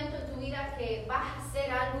un momento en tu vida que vas a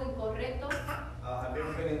hacer algo incorrecto? Have you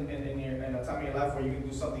ever been in a time in your life where you can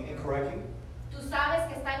do something incorrectly? Tú sabes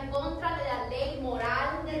que está en contra de la ley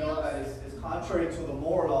moral de You know Dios. that is contrary to the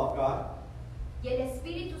moral law of God. Y el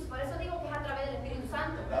Espíritu, por eso digo que es a través del Espíritu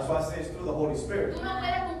Santo. That's why I say it's through the Holy Spirit. Tú no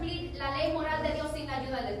puedes cumplir la ley moral de Dios sin la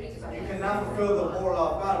ayuda del Espíritu Santo. You cannot fulfill the moral law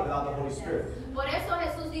of God without the Holy Spirit. Por eso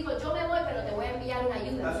Jesús dijo, yo me voy, pero te voy a enviar una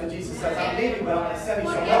ayuda. That's what Jesus says. I'm leaving, but I'm going to send you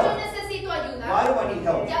 ¿Por some qué yo help. necesito ayuda? Why do I need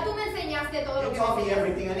help? Ya tú me enseñaste todo You lo que taught me me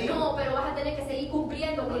everything I need. No, pero vas a tener que seguir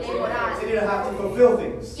cumpliendo mi But ley you're going to moral. continue to have to fulfill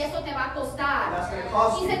things. Y eso te va a And costar. that's going to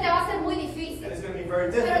cost Y you. se te va a hacer muy And difícil. it's going to be very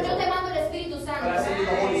Pero yo te difficult. mando el Espíritu Santo. But I send you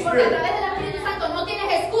the Holy Porque a Spirit. través del Espíritu Santo no tienes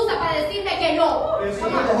excusa para decirme que no. If you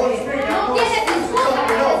need the Holy Spirit, you have No no tienes excuse to excusa tell me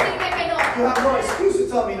para no. decirme que no. You have no excuse to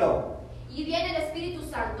tell me no. Y viene el Espíritu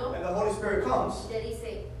Santo And the Holy Spirit comes y te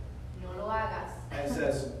dice, no lo hagas. and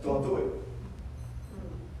says, don't do it.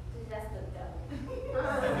 That's the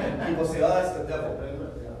devil. And people say, oh, that's the devil.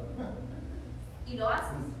 Y lo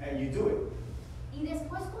haces. And you do it. Y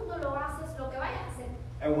después cuando lo haces, lo que vayas a hacer,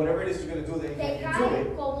 And whatever it is you're going to do, then te you do cae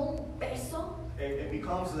it. como un peso. It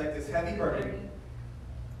becomes like this heavy burden.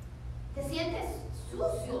 Te sientes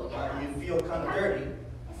sucio ya. You feel kind of dirty.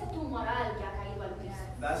 Esa es tu moral que ha caído al piso.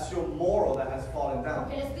 That's your moral that has fallen down.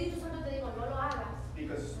 Porque el Espíritu Santo te dijo, no lo hagas.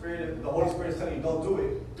 Because the Holy Spirit is telling you, don't do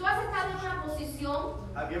it. Tú has estado en una posición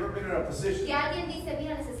Have you ever been in a position que alguien dice,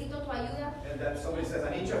 mira, necesito tu ayuda. and that somebody says, I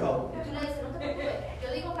need your help? Y tú le dices, no te preocupes,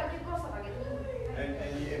 yo digo cualquier cosa para que tú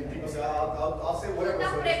And people say, I'll say whatever.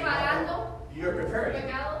 estás so preparando you're tu preparing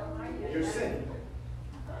pecado. your sin.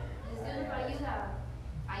 Necesito tu ayuda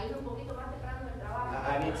a ir un poquito más temprano del trabajo.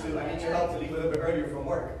 I need your help to leave a little bit earlier from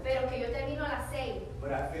work. Pero que yo termino a las 6,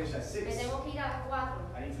 But I finish at me 6. tengo que ir a las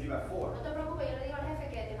 4. I need to leave at 4. No te preocupes, yo le digo al jefe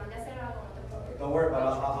que te mandé a hacer algo, no te preocupes. Don't worry about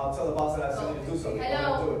it. I'll tell the boss that I sent you to do something.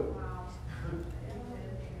 Hello. Don't do it.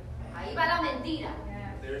 Ahí va la mentira.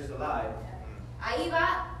 There's the lie. Ahí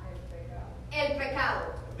va el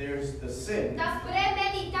pecado. There's the sin. Estás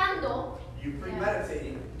premeditando, You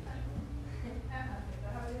premeditating.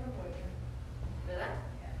 ¿verdad?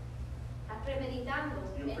 Estás premeditando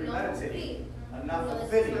You're en no premeditating cumplir and not uno de sus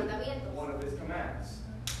fulfilling mandamientos. one of His commands.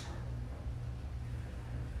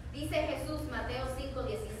 Dice Jesús Mateo 5,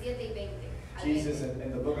 17 y 20. al Jesus 20.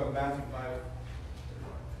 in the book of Matthew 5,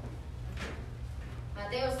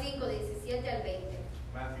 Mateo 5, 17 al 20.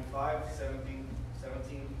 Matthew 5, 17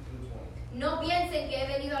 through 20. No piensen que he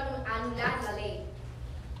venido a anular la ley.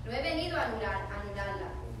 No he venido a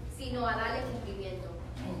anularla, sino a darle cumplimiento.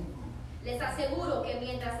 Les aseguro que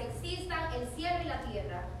mientras existan el cielo y la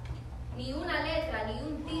tierra, ni una letra ni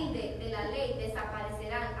un tilde de la ley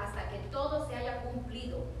desaparecerán hasta que todo se haya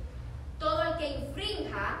cumplido. Todo el que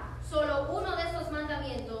infrinja solo uno de esos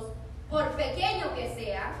mandamientos, por pequeño que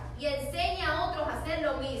sea, y enseñe a otros a hacer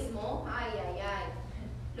lo mismo, ay, ay, ay.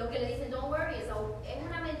 Lo que le dicen, don't worry, es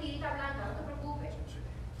una mentirita blanca, no te preocupes.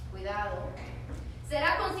 Cuidado.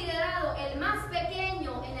 Será considerado el más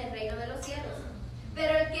pequeño en el reino de los cielos.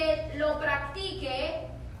 Pero el que lo practique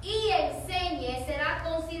y enseñe será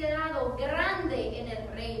considerado grande en el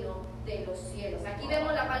reino de los cielos. Aquí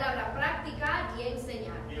vemos la palabra practicar y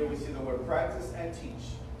enseñar. Here we see the word practice and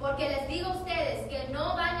teach. Porque les digo a ustedes que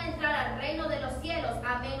no van a entrar al reino de los cielos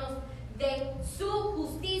a menos de su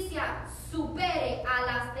justicia supere a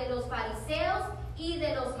las de los fariseos y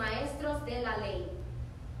de los maestros de la ley.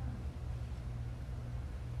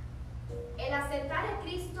 El aceptar a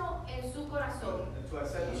Cristo en su corazón And to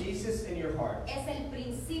accept Jesus in your heart es el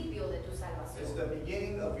principio de tu is salvación, the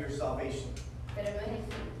beginning of your salvation, pero no es el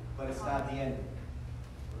fin. but it's not the end.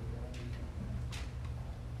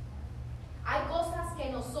 Hay cosas que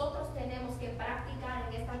nosotros tenemos que practicar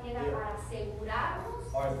en esta tierra Yeah. para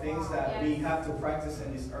asegurarnos Are things that we have to practice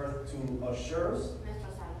in this earth to assure us nuestra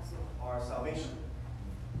salvación. our salvation.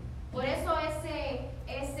 Por eso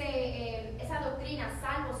esa doctrina,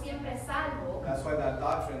 salvo siempre salvo, That's why that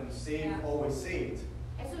doctrine, saved, always saved,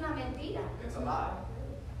 es una mentira. it's a lie.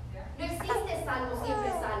 No existe salvo siempre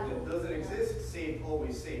salvo. It doesn't exist, saved,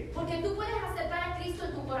 always saved. Porque tú puedes aceptar a Cristo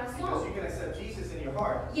en tu Because you corazón can accept Jesus in your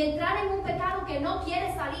heart y entrar en un pecado que no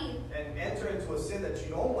quieres salir. and enter into a sin that you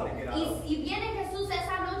don't want to get out of. Y viene Jesús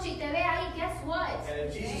esa noche y te ve ahí, guess what? And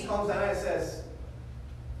if Jesus comes down and says,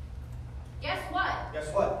 Guess what? guess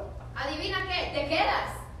what? Adivina qué, te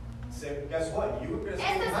quedas. Say, guess what? You were going to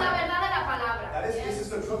Esta stay es la behind. verdad de la palabra. This is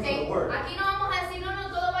the truth Ok, of the word. aquí no vamos a decir, no,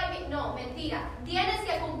 todo va a ir bien. No, mentira. Tienes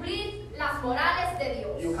que cumplir las morales de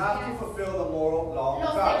Dios. You have to fulfill the moral law Los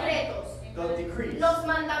of God, decretos, the decrees, los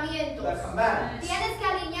mandamientos. the commands. Tienes que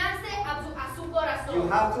alinearse a su corazón. You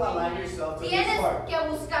have to align yourself to His Tienes heart. que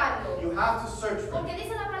buscarlo. You have to search for Porque Him.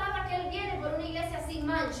 dice la palabra que Él viene por una iglesia sin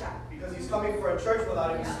mancha. Because He's coming for a church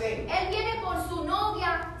without any stain. Él viene por su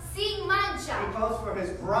novia sin mancha. He comes for His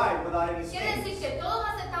bride without any Quiere decir stains. que todos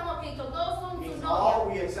aceptamos a Cristo, todos son Means sus all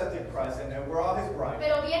novias. we accepted Christ and we're all His bride.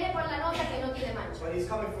 Pero viene por la novia que no tiene mancha. But He's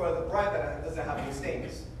coming for the bride that doesn't have any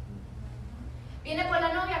stains. Viene por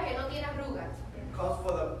la novia que no tiene arrugas. He comes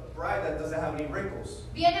for the bride that doesn't have any wrinkles.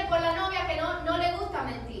 Viene por la novia que no le gusta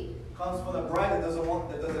mentir. He comes for the bride that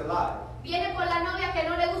doesn't lie. Viene por la novia que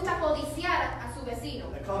no le gusta codiciar a su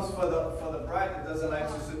vecino. It comes for the bride that doesn't like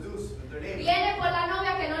to seduce their neighbor. Viene por la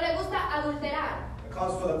novia que no le gusta adulterar. It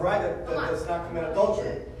comes for the bride that does not commit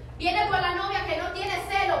adultery. Viene por la novia que no tiene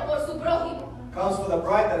celo por su prójimo. It comes for the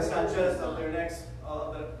bride that is not jealous of their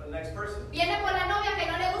next person. Viene por la novia que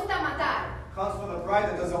no le gusta matar. It comes for the bride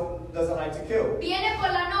that doesn't like to kill. It Viene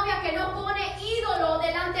por la novia que no pone ídolo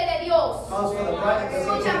delante de Dios. comes for the bride that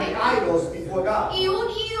doesn't put any idols before God. Y un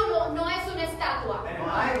ídolo no es una estatua. And an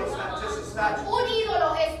idol is not just a statue. Un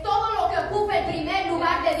ídolo es todo lo que ocupa el primer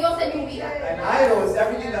lugar de Dios en tu vida. An idol is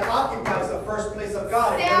everything that occupies the first place of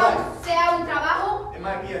God in your life. Sea un trabajo, It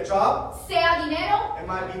might be a job. sea dinero, It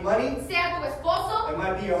might be money. sea tu esposo, It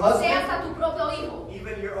might be your sea husband. hasta tu propio hijo.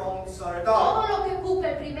 Even your own son or Todo daughter. lo que ocupa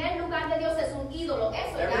el primer lugar de Dios es un ídolo.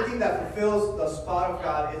 Eso Everything ya. that fulfills the spot of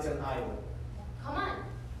God is an idol. Come on.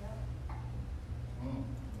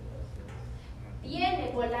 Viene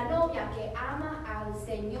por la novia que ama al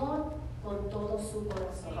Señor con todo su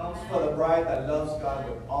corazón. Comes for the bride that loves God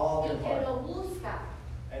with all Y their que heart. lo busca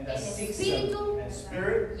And en that seeks Him espíritu in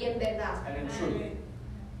spirit y en verdad. and in truth.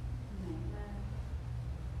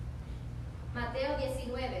 Mateo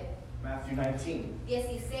 19, Matthew 19,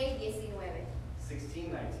 16, 19. 16,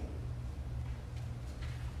 19.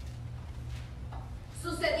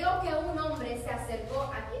 Sucedió que un hombre se acercó,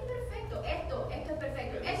 aquí perfecto, esto es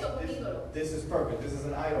perfecto, esto es un ídolo. This is perfect. This is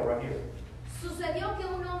an idol right here. Sucedió que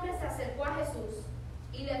un hombre se acercó a Jesús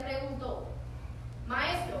y le preguntó,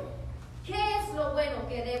 Maestro, ¿qué es lo bueno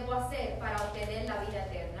que debo hacer para obtener la vida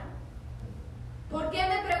eterna? ¿Por qué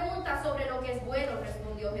me preguntas sobre lo que es bueno?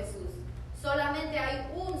 Respondió Jesús. Solamente hay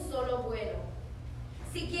un solo bueno.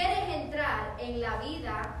 Si quieres entrar en la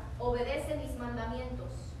vida, obedece mis mandamientos.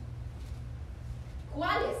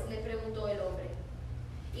 ¿Cuáles? Le preguntó el hombre.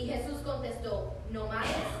 Y Jesús contestó, no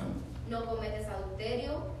mates, no cometes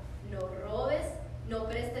adulterio, no robes, no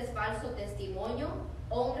prestes falso testimonio,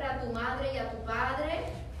 honra a tu madre y a tu padre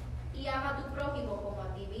y ama a tu prójimo como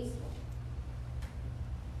a ti mismo.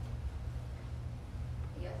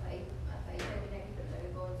 Y hasta ahí termina aquí, pero let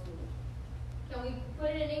me go into. Can we put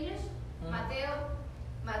it in English?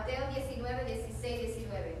 Mateo 19, 16,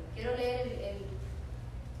 19. Quiero leer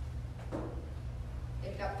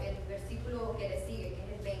el versículo que le sigue, que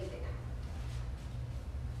es el 20.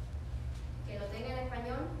 Que lo tenga en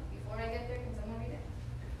español. Before I get there, can someone read it?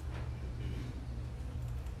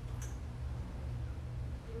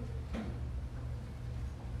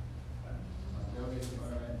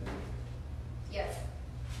 Yes.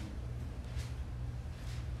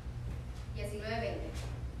 19, 20.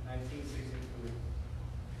 19, 16 through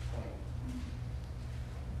 20.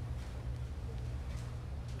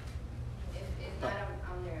 It's not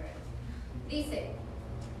on there. Dice,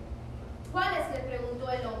 ¿cuáles? Le preguntó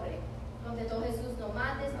el hombre. Contestó Jesús, no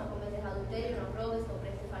mates, no cometes adulterio, no robes, no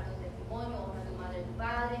prestes falso testimonio, honra a tu madre y tu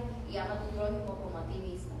padre, y ama a tu prójimo como a ti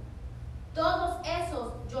mismo. Todos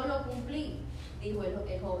esos yo lo cumplí, dijo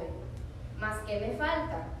el joven. ¿Mas qué me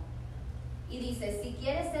falta? Y dice, si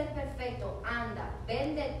quieres ser perfecto, anda,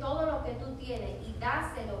 vende todo lo que tú tienes y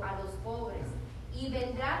dáselo a los pobres, y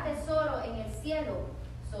vendrá tesoro en el cielo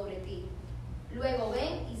sobre ti. Luego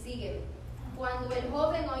ven y sígueme. Cuando el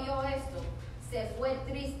joven oyó esto, se fue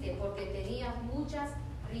triste porque tenía muchas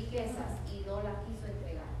riquezas y no las quiso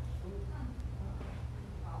entregar.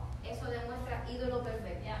 Eso demuestra ídolo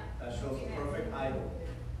perfecto. That shows the perfect idol.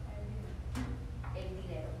 El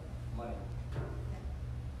dinero. Money.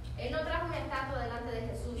 Él no trajo una estatua delante de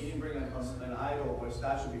Jesús He didn't bring an idol or a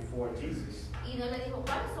statue before Jesus. y no le dijo,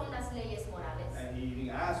 ¿cuáles son las leyes morales? And he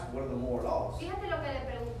didn't ask, what are the moral laws? Fíjate lo que le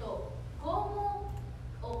preguntó, ¿cómo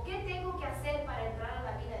o qué tengo que hacer para entrar a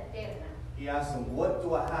la vida eterna? He asked him, what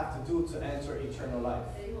do I have to do to enter eternal life?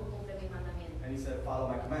 Le dijo, cumple mis mandamientos. And he said, follow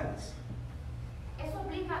my commands. Eso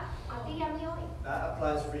aplica a ti y a mí hoy. That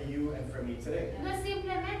applies for you and for me today. No es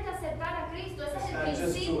simplemente aceptar a Cristo, ese It's es not el just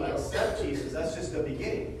to principio. accept Jesus, that's just the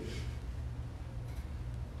beginning.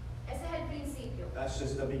 Ese es el principio. That's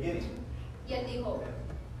just the beginning. Y él dijo,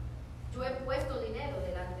 yo he puesto dinero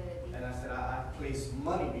delante de ti. And I said, I've placed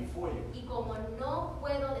money before you. Y como no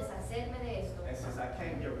puedo deshacerme de esto, And since I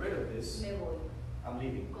can't get rid of this, me voy I'm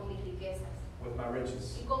leaving con mis riquezas. with my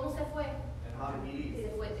riches. ¿Y cómo se fue? And how did he leave? Se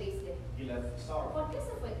fue triste. He left sorrow. ¿Por qué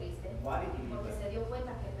se fue triste? Why did he leave? Porque se dio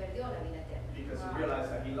cuenta que perdió la vida eterna. Because he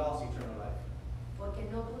realized that he lost eternal life. Porque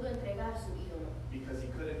no pudo entregar su ídolo. Because he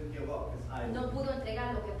couldn't give up his idol. No pudo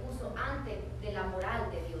entregar lo que puso antes de la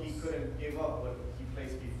moral de Dios. He couldn't give up what he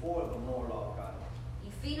placed before the moral law of God.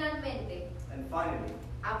 Y finalmente, And finally,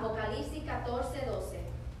 Apocalipsis 14:12.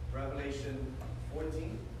 Revelation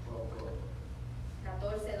 14,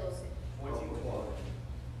 14:12. 12.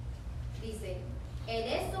 Dice, en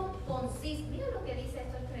esto consiste, mira lo que dice,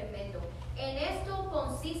 esto es tremendo. En esto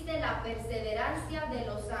consiste la perseverancia de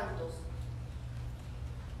los santos.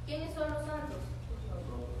 ¿Quiénes son los santos?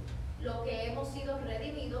 Los que hemos sido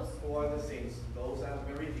redimidos Who are the saints? Those that have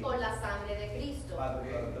been redeemed por la sangre de Cristo. by the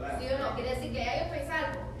blood of the Lamb. ¿Sí o no? Quiere decir que ya yo estoy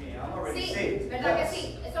salvo. Yeah, I'm already Sí, saved. ¿verdad Yes. que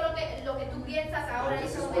sí? Eso es lo que tú piensas ahora en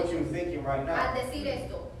This este is what momento. you're thinking right now. Al decir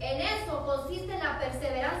esto, en eso consiste la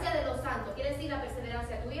perseverancia de los santos. Quiere decir la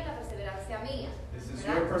perseverancia tuya y la perseverancia mía. This is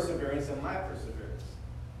 ¿verdad? your perseverance and my perseverance.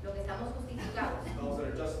 Lo que estamos justificados. Those that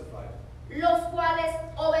are justified. Los cuales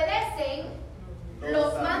obedecen Those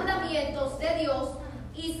los that- mandamientos de Dios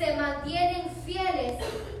y se mantienen fieles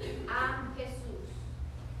a Jesús.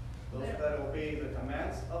 Those that obey the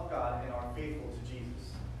commands of God and are faithful to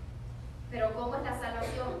Jesus. Pero ¿cómo es la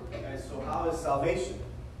salvación? And so how is salvation?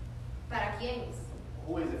 ¿Para quiénes?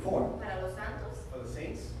 Who is it for? ¿Para los santos? For the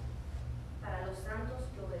saints? Para los santos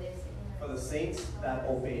que obedecen. For the saints that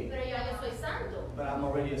obey. Pero yo soy santo. But I'm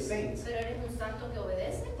already a saint. ¿Pero eres un santo que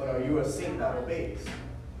obedece? But are you a saint that obeys?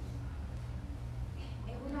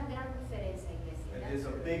 Es una gran diferencia, iglesia. It is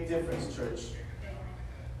a big difference, church.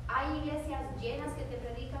 Hay iglesias llenas que te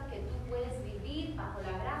predican que tú puedes vivir bajo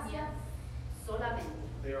la gracia solamente.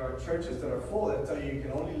 There are churches that are full that tell you you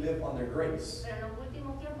can only live under grace. Pero en los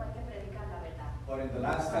últimos tiempos hay que predicar la verdad. But in the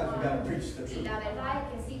last times, we gotta preach the Y truth. la verdad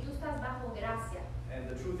es que si tú estás bajo gracia And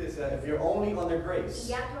the truth is that if you're only under y grace,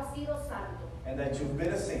 ya tú has sido santo, and that you've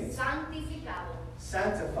been a saint, santificado,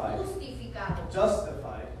 sanctified, justificado,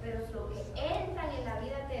 justified, pero los que entran en la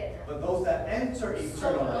vida eterna but those that enter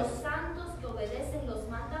son eternal los life santos que obedecen los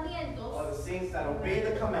mandamientos are the saints that obey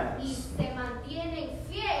the y commands se mantienen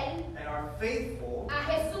fiel and are faithful a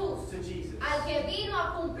Jesús, to Jesus, al que vino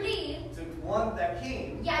a cumplir to one that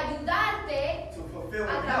came y ayudarte to fulfill fulfill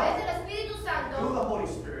a in través del hell Espíritu through Santo, the Holy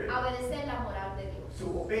Spirit a obedecer la moral de Dios.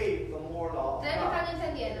 to obey the moral law of ¿Ustedes me God. están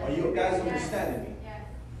entendiendo? Are you guys understanding me?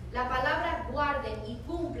 La palabra guarden y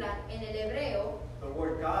cumplan en el hebreo, The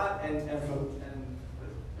word God and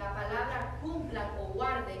la palabra cumplan o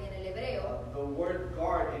guarden en el hebreo the word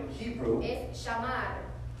guard in Hebrew es shamar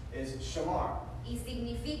is shamar, y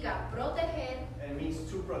significa proteger, and it means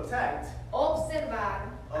to protect, observar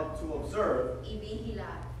to observe, y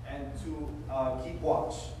vigilar. and to keep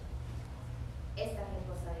watch. Esta es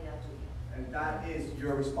responsabilidad tuya. And that is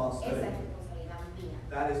your Esa es responsibility. responsabilidad mía.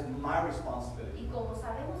 That is my responsibility. Y como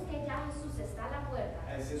sabemos que ya Jesús está a la puerta,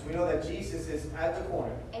 And since we know that Jesus is at the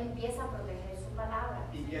corner, empieza a proteger su palabra.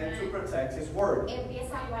 begin to protect his word.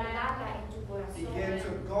 Empieza a guardarla en tu Begin corazón.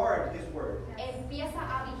 to guard his word. Empieza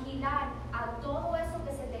a vigilar a todo eso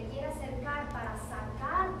que se te quiere acercar para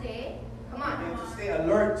sacarte, come on, Begin to stay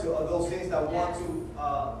alert to those things that want to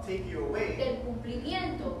take you away del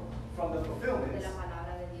cumplimiento from the de fulfillment la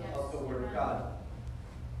palabra de of the Dios. word of God.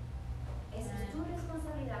 Esa es tu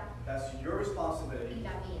responsabilidad That's your y responsibility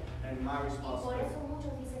la mía. and my Y por responsibility. eso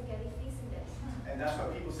muchos dicen que es difícil eso. And that's why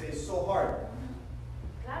people say it's so hard.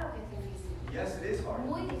 Claro que es difícil. Yes, it is hard.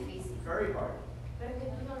 Muy difícil. Very hard. Pero es que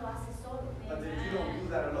tú no lo haces solo. But then you don't do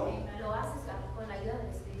that alone. Lo haces con la ayuda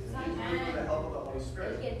del Espíritu You Santo. do it with the help of the Holy El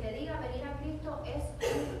Spirit. que te diga venir a Cristo es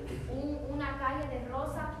una calle de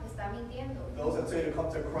rosa, te está mintiendo. Those that tell you to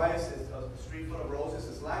come to Christ is a street full of roses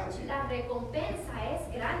is lying to you. La recompensa es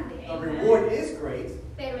grande, The reward is great,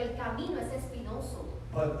 pero el camino es espinoso.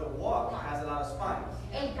 but the walk has a lot of spines.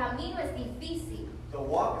 El camino es difícil. The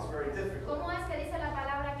walk is very difficult. ¿Cómo es que dice la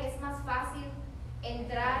palabra que es más fácil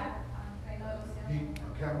entrar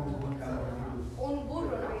un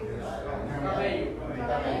burro, no? Cabello.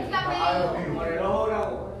 Un camello. Por el ojo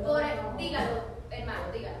bravo. Dígalo,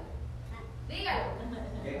 hermano, dígalo. Dígalo.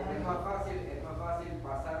 Es más fácil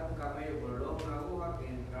pasar un camello por el ojo de una aguja que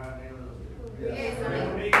entrar en los cielos. Eso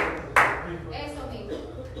mismo. Eso mismo.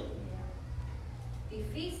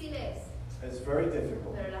 Difícil es, It's very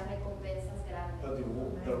difficult, pero la recompensa es grande.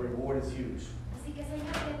 but the reward is huge. Así que,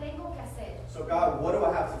 Señor, ¿qué tengo que hacer? So God, what do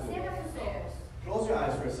I have to do? Cierra tus ojos. Close your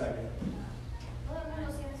eyes for a second. Todo el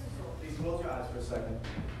mundo cierra sus ojos. Please close your eyes for a second.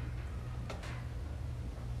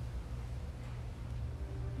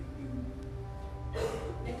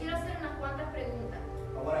 Les quiero hacer unas cuantas preguntas.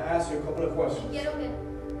 I want to ask you a couple of Y questions. quiero que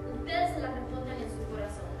ustedes se las respondan en su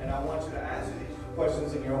corazón. And I want you to answer these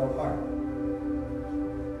questions in your own heart.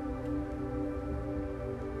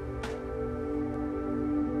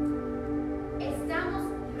 ¿Estamos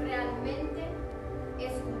realmente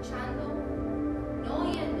escuchando, no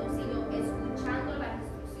oyendo, sino escuchando las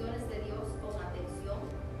instrucciones de Dios con atención?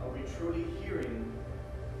 Are we truly hearing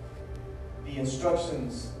the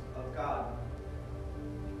instructions of God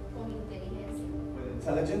Con inteligencia. with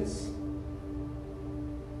intelligence?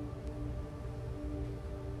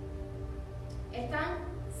 ¿Están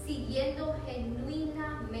siguiendo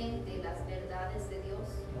genuinamente las verdades de Dios?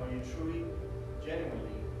 Are you truly,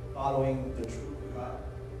 genuinely following the truth of God?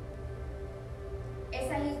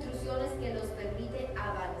 Esas instrucciones que nos permiten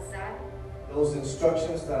avanzar, Those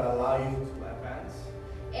instructions that allow you to advance?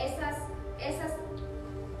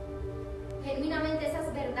 genuinamente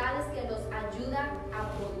esas verdades que nos ayudan a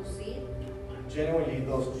producir, Genuinely,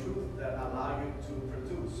 those truths that allow you to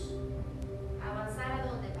produce. avanzar a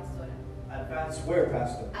dónde, pastora? Advance where,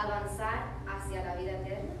 Pastor? Avanzar hacia la vida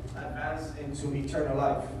eterna. Advance into eternal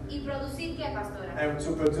life. ¿Y producir qué, pastora? And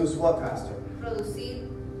to produce what, Pastor? Producir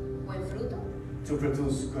buen fruto. To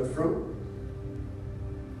produce good fruit.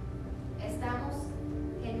 ¿Estamos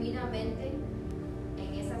genuinamente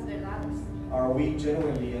en esas verdades? Are we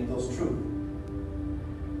genuinely in those truths?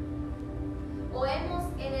 ¿O hemos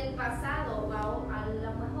en el pasado, o a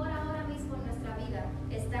lo mejor ahora mismo en nuestra vida,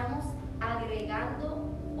 estamos agregando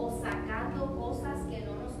o sacando cosas que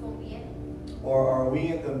no nos convienen? Or are we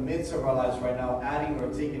in the midst of our lives right now adding or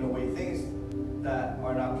taking away things that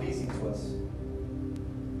are not pleasing to us?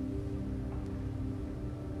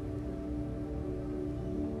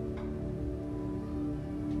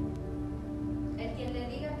 El quien le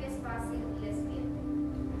diga que es fácil, les miente.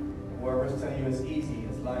 Whoever's telling you it's easy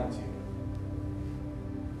is lying to you.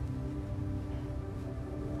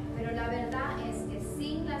 Pero la verdad es que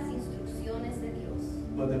sin las instrucciones de Dios,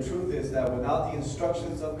 But the truth is that without the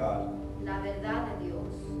instructions of God, la verdad de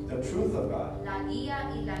Dios, the truth of God, la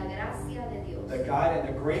guía y la gracia de Dios, the guide and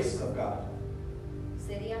the grace of God,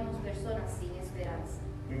 seríamos personas sin esperanza.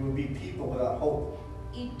 we would be people without hope.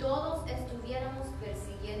 Y todos estuviéramos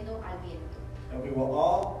persiguiendo al viento. And we will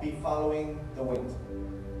all be following the wind.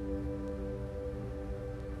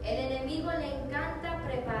 El enemigo le encanta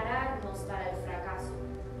prepararnos para el fracaso.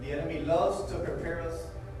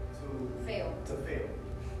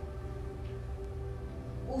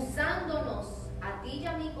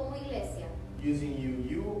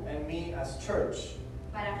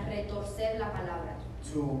 retorcer la palabra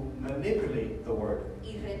to manipulate the word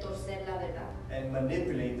y retorcer la verdad. and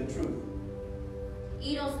manipulate the truth.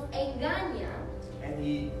 Y nos engaña And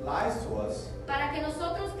he lies to us para que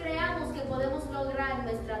nosotros creamos que podemos lograr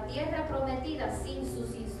nuestra tierra prometida sin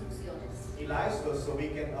sus instrucciones. He lies to us so we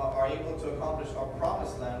are able to accomplish our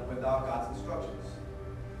promised land without God's instructions.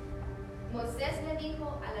 Moisés le dijo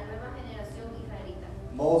a la nueva generación israelita,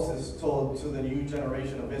 Moses told to the new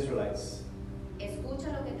generation of Israelites,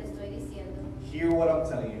 escucha lo que te estoy diciendo, hear what I'm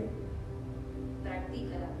telling you,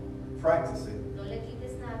 practícala, practice it, no le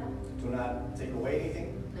quites nada, do not take away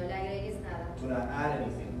anything, no le agregues nada do not add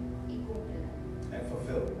anything, y cúmplela. and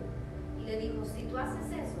fulfill it. Y le dijo, si tú haces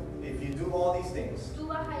eso, If you do all these things, tú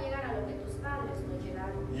vas a llegar a lo que tus padres no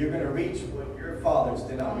llegaron. you're going to reach what your fathers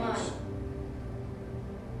did not Come on. reach.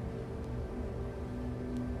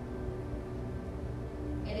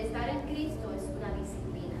 El estar en Cristo es una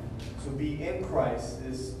disciplina. To be in Christ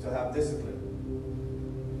is to have discipline.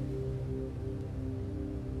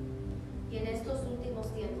 Y en estos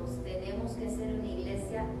últimos tiempos tenemos que ser una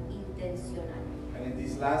iglesia intencional. And in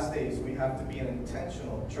these last days, we have to be an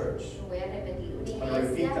intentional church. Lo voy a repetir, una Ahora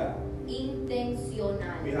iglesia repita.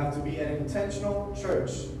 intencional. We have to be an intentional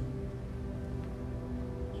church.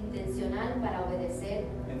 Intencional para obedecer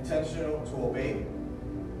Intentional to obey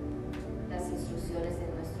las instrucciones de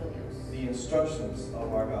nuestro Dios. the instructions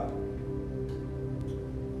of our God.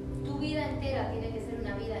 Tu vida entera tiene que ser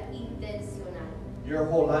una vida intencional. Your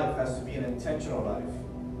whole life has to be an intentional life.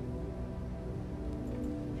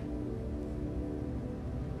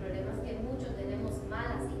 El problema es que muchos tenemos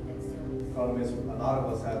malas intenciones, The problem is a lot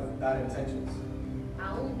of us have bad intentions,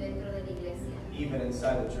 aún dentro de la iglesia. even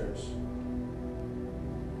inside the church.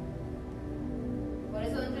 Por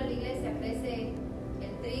eso dentro de la iglesia crece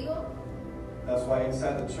el trigo, That's why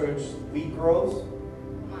inside the church, wheat grows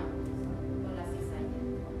con la cizaña.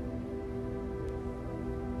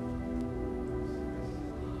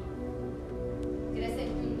 Crecen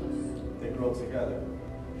juntos. they grow together.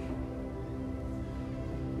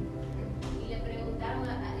 Y le preguntaron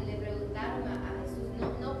a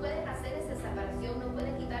Jesús, no puedes hacer esa separación, no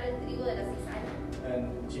puedes quitar el trigo de la cizaña.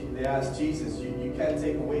 And they asked Jesus, you can't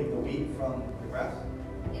take away the wheat from the grass?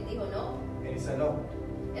 Y él dijo, no, And he said, no,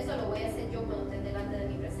 eso lo voy a hacer yo cuando estén delante de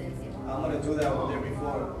mi presencia. I'm going to do that when they're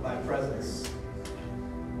before my presence.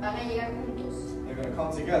 Van a llegar juntos, They're going to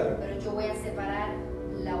come together, pero yo voy a separar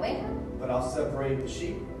la oveja but I'll separate the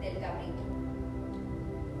sheep. del cabrito.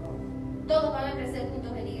 Todos van a crecer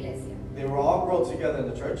juntos en la iglesia, They will all grow together in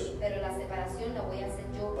the church, pero la separación la voy a hacer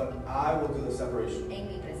yo but I will do the separation en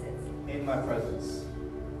mi presencia. in my presence.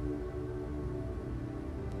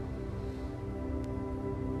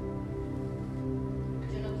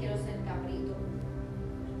 Yo no quiero ser cabrito,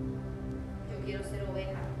 yo quiero ser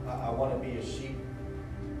oveja. I want to be a sheep.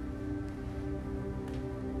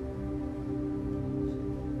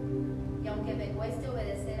 Y aunque me cueste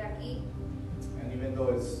obedecer aquí, And even though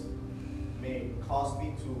it may cost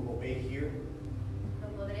me to obey here, lo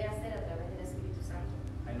podré hacer a través del Espíritu Santo.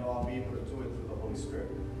 I know I'll be able to do it through the Holy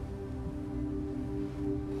Spirit.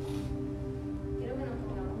 Quiero que nos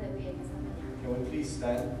pongamos de pie en esta mañana. Can we please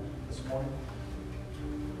stand this morning?